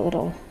I've got a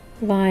little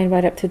line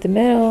right up through the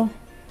middle.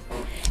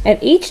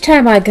 And each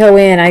time I go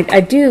in, I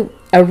do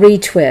a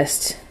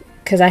retwist,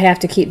 because I have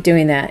to keep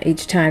doing that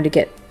each time to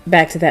get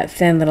back to that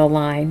thin little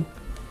line.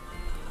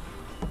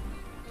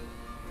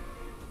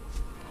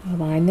 A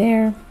line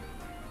there.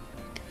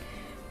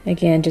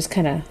 Again, just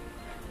kind of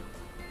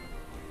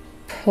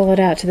pull it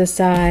out to the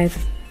side,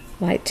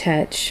 light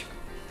touch.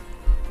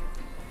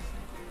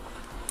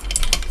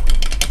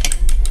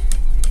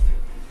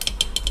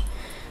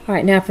 All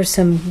right, now for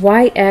some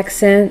white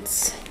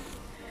accents,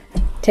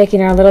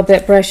 taking our little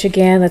bit brush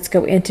again, let's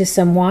go into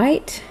some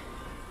white,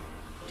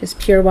 just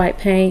pure white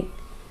paint.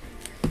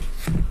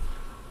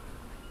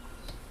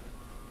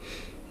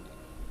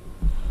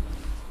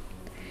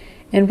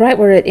 And right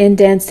where it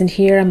indents in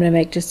here, I'm going to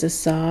make just a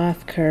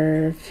soft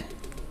curve.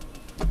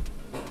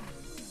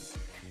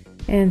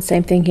 And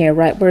same thing here,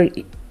 right where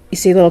you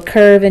see a little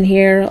curve in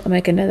here, I'll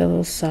make another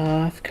little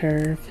soft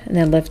curve, and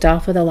then lift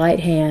off with a light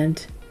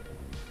hand.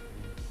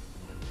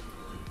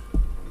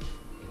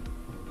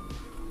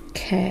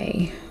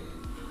 Okay,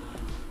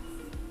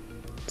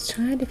 just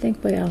trying to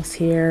think what else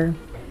here.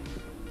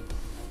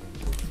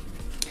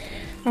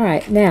 All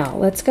right, now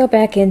let's go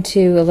back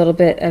into a little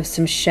bit of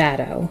some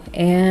shadow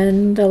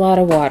and a lot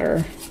of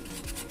water.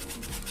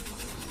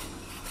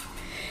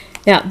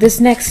 Now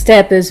this next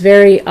step is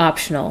very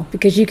optional,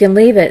 because you can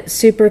leave it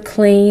super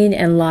clean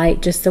and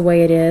light just the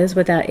way it is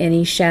without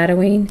any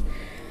shadowing,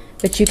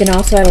 but you can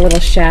also add a little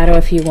shadow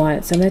if you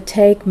want. So I'm going to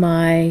take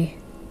my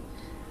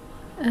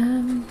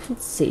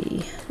let's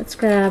see, let's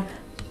grab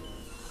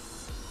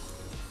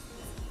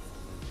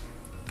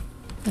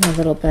a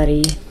little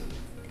buddy.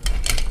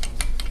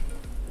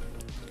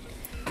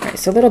 All right,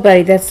 so little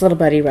buddy, that's little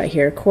buddy right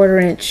here,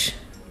 1/4 inch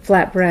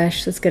flat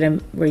brush. Let's get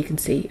him where you can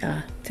see.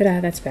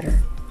 Ta-da, that's better.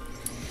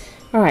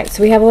 All right,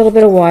 so we have a little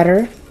bit of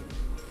water,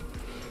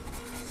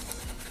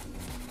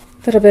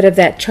 a little bit of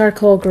that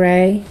charcoal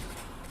gray.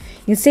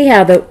 You can see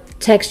how the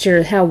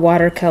texture, how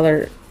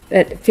watercolor,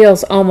 it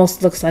feels,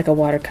 almost looks like a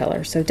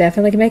watercolor, so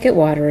definitely make it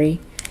watery.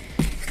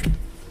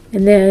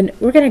 And then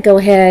we're going to go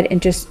ahead and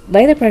just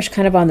lay the brush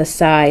kind of on the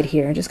side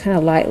here and just kind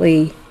of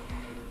lightly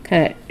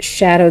kind of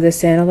shadow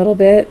this in a little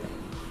bit.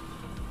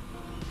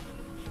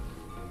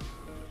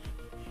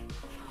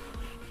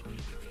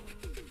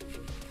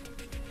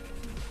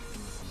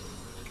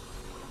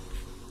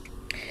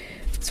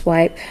 Let's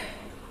wipe.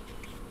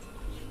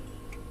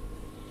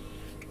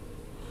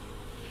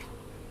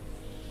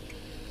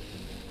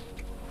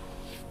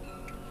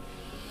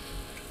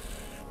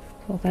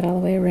 Pull that all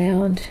the way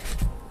around.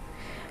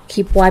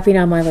 Keep wiping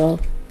on my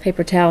little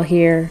paper towel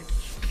here,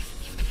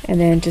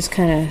 and then just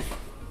kind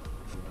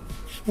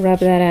of rub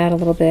that out a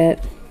little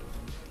bit.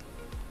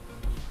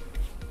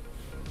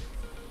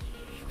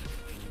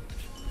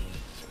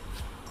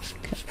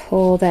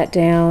 Pull that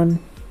down.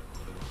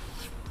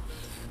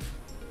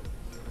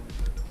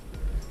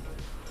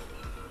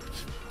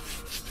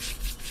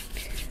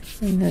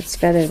 And let's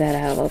feather that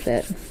out a little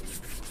bit.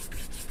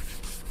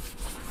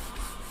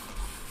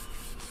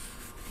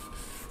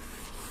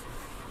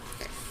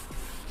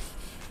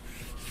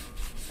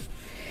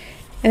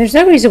 And there's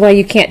no reason why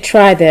you can't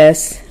try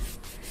this.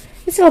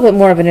 It's a little bit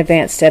more of an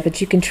advanced step,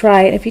 but you can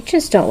try it. If you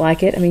just don't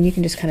like it, I mean, you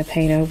can just kind of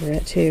paint over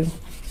it too.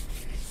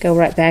 go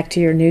right back to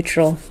your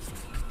neutral.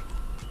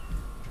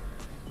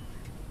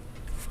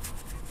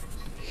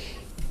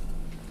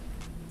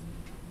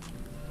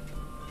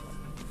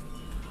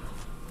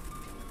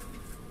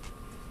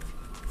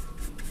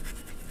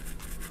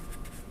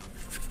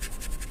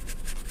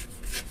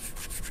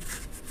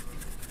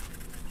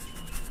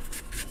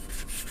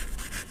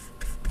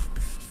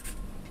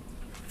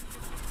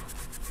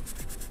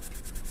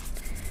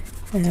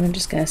 And I'm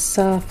just going to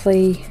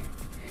softly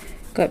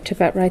go up to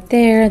about right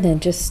there,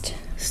 then just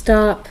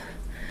stop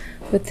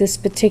with this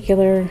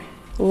particular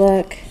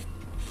look.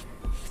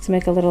 Let's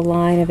make a little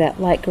line of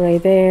that light gray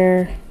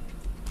there.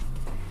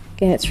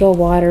 Again, it's real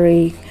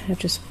watery. I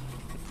just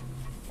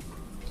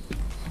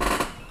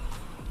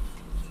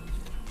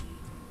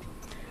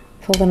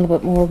pull in a little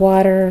bit more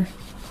water.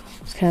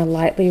 Just kind of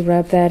lightly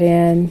rub that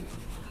in.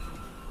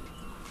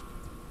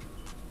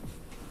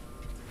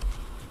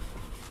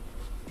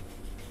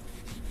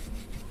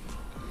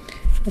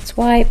 Let's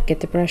wipe, get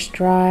the brush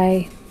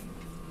dry.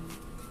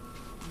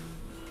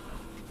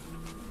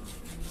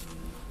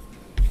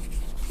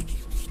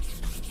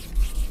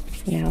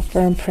 Now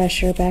firm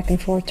pressure back and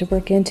forth to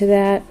work into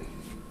that.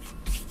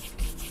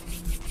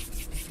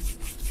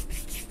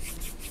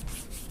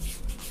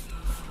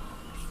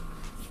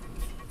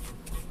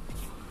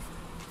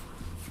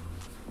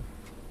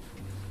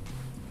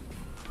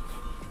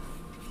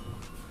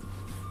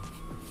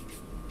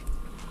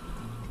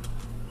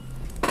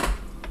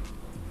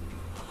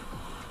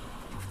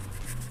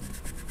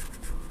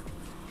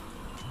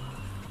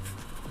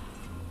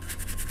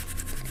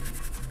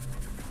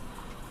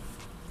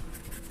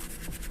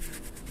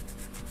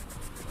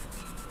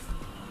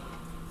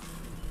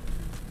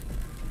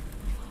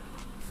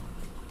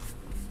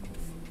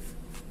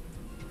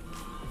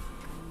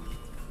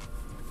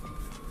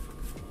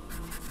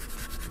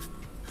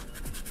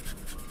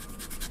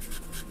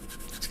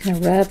 Kind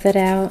of rub that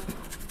out.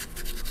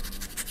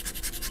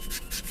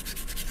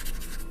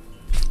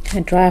 Kind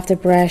of dry off the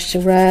brush to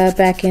rub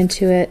back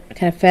into it,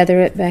 kind of feather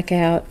it back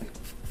out.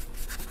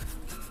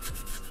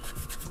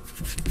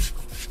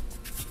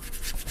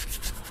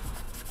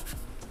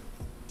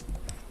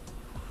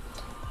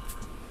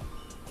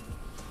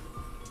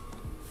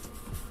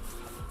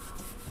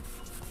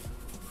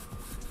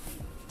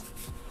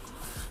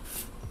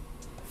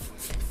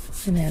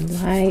 And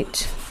then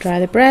light, dry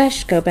the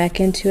brush, go back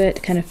into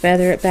it, kind of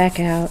feather it back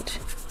out.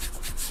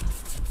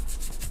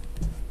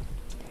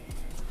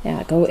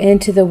 Now go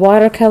into the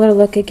watercolor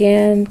look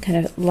again,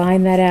 kind of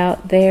line that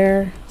out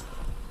there.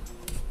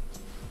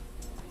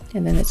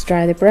 And then let's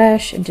dry the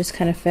brush and just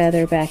kind of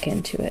feather back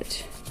into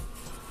it.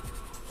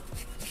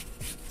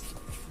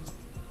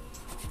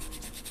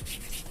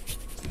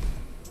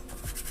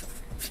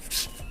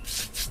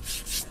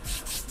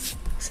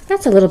 So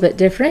that's a little bit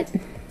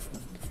different.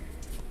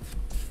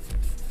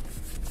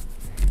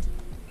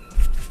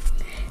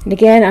 And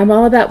again, I'm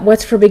all about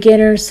what's for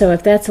beginners, so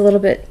if that's a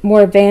little bit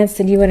more advanced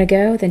than you want to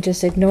go, then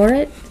just ignore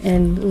it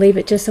and leave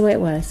it just the way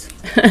it was.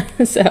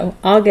 So,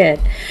 all good.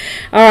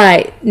 All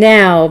right,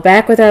 now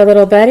back with our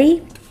little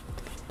buddy.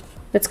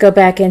 Let's go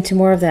back into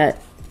more of that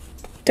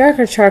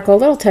darker charcoal, a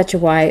little touch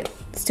of white.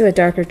 Let's do a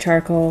darker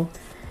charcoal.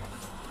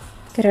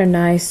 Get our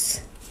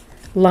nice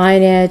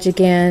line edge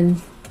again.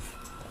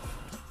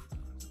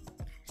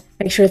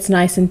 Make sure it's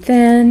nice and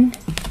thin.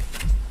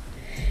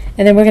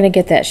 And then we're going to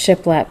get that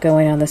shiplap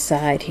going on the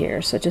side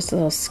here. So just a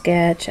little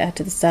sketch out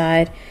to the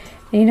side.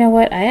 And you know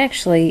what? I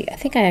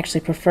think I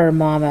actually prefer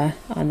Mama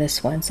on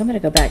this one. So I'm going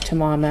to go back to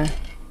Mama.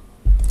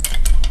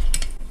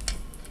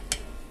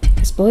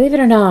 Because believe it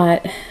or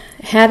not,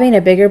 having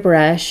a bigger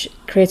brush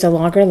creates a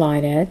longer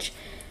line edge.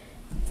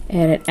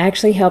 And it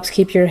actually helps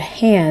keep your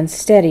hands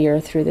steadier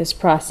through this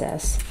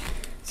process.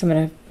 So I'm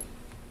going to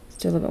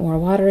do a little bit more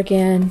water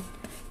again.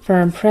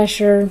 Firm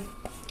pressure.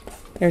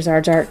 There's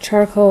our dark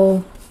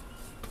charcoal.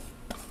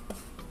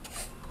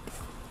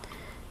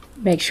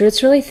 Make sure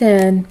it's really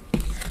thin,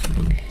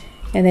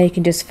 and then you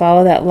can just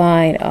follow that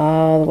line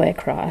all the way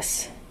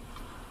across.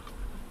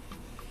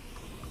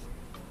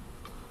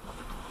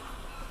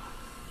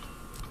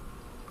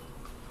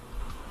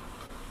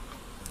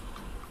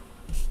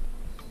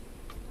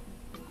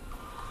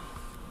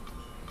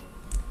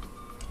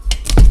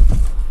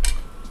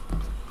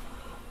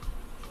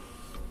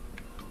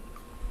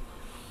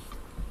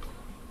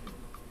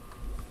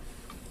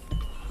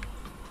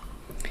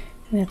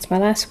 And that's my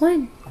last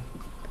one.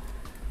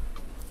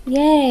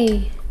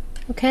 Yay!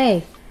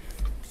 Okay,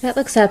 that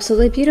looks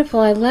absolutely beautiful.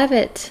 I love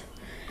it.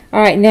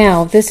 All right,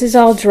 now this is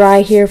all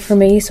dry here for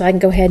me, so I can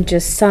go ahead and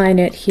just sign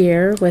it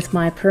here with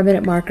my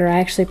permanent marker. I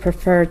actually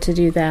prefer to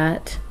do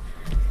that.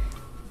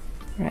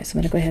 All right, so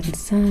I'm going to go ahead and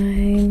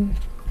sign.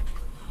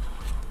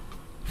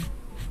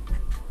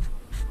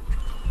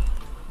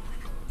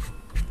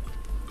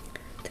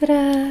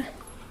 Ta-da!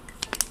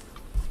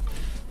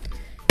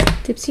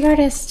 Tipsy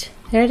Artist.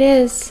 There it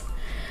is.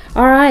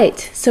 All right,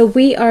 so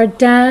we are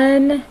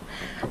done.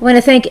 I want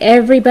to thank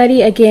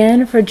everybody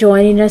again for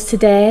joining us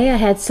today. I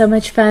had so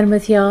much fun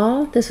with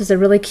y'all. This was a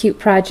really cute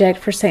project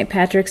for St.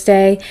 Patrick's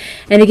Day.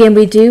 And again,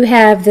 we do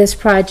have this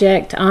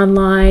project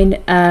online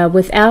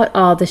without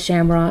all the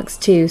shamrocks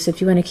too. So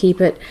if you want to keep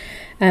it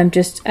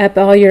just up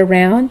all year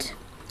round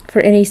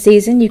for any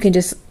season, you can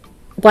just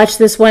watch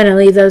this one and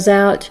leave those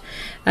out,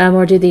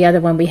 or do the other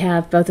one. We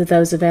have both of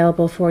those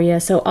available for you.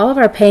 So all of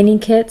our painting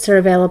kits are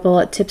available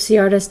at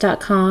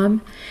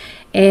tipsyartist.com.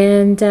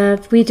 And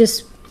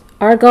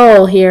our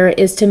goal here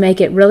is to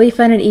make it really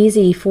fun and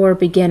easy for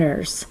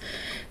beginners.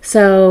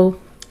 So,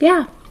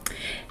 yeah,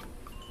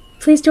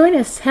 please join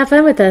us. Have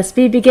fun with us.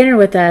 Be a beginner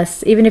with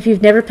us, even if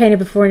you've never painted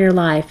before in your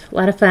life. A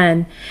lot of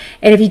fun.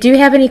 And if you do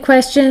have any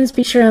questions,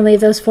 be sure and leave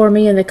those for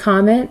me in the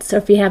comments, or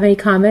if you have any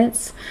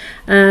comments.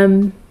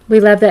 We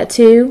love that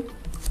too.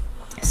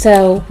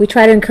 So we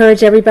try to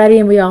encourage everybody,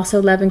 and we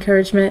also love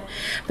encouragement.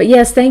 But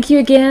yes, thank you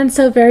again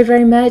so very,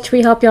 very much.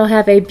 We hope y'all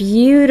have a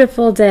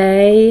beautiful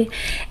day,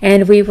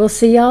 and we will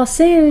see y'all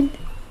soon.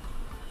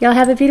 Y'all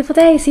have a beautiful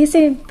day. See you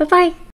soon. Bye-bye.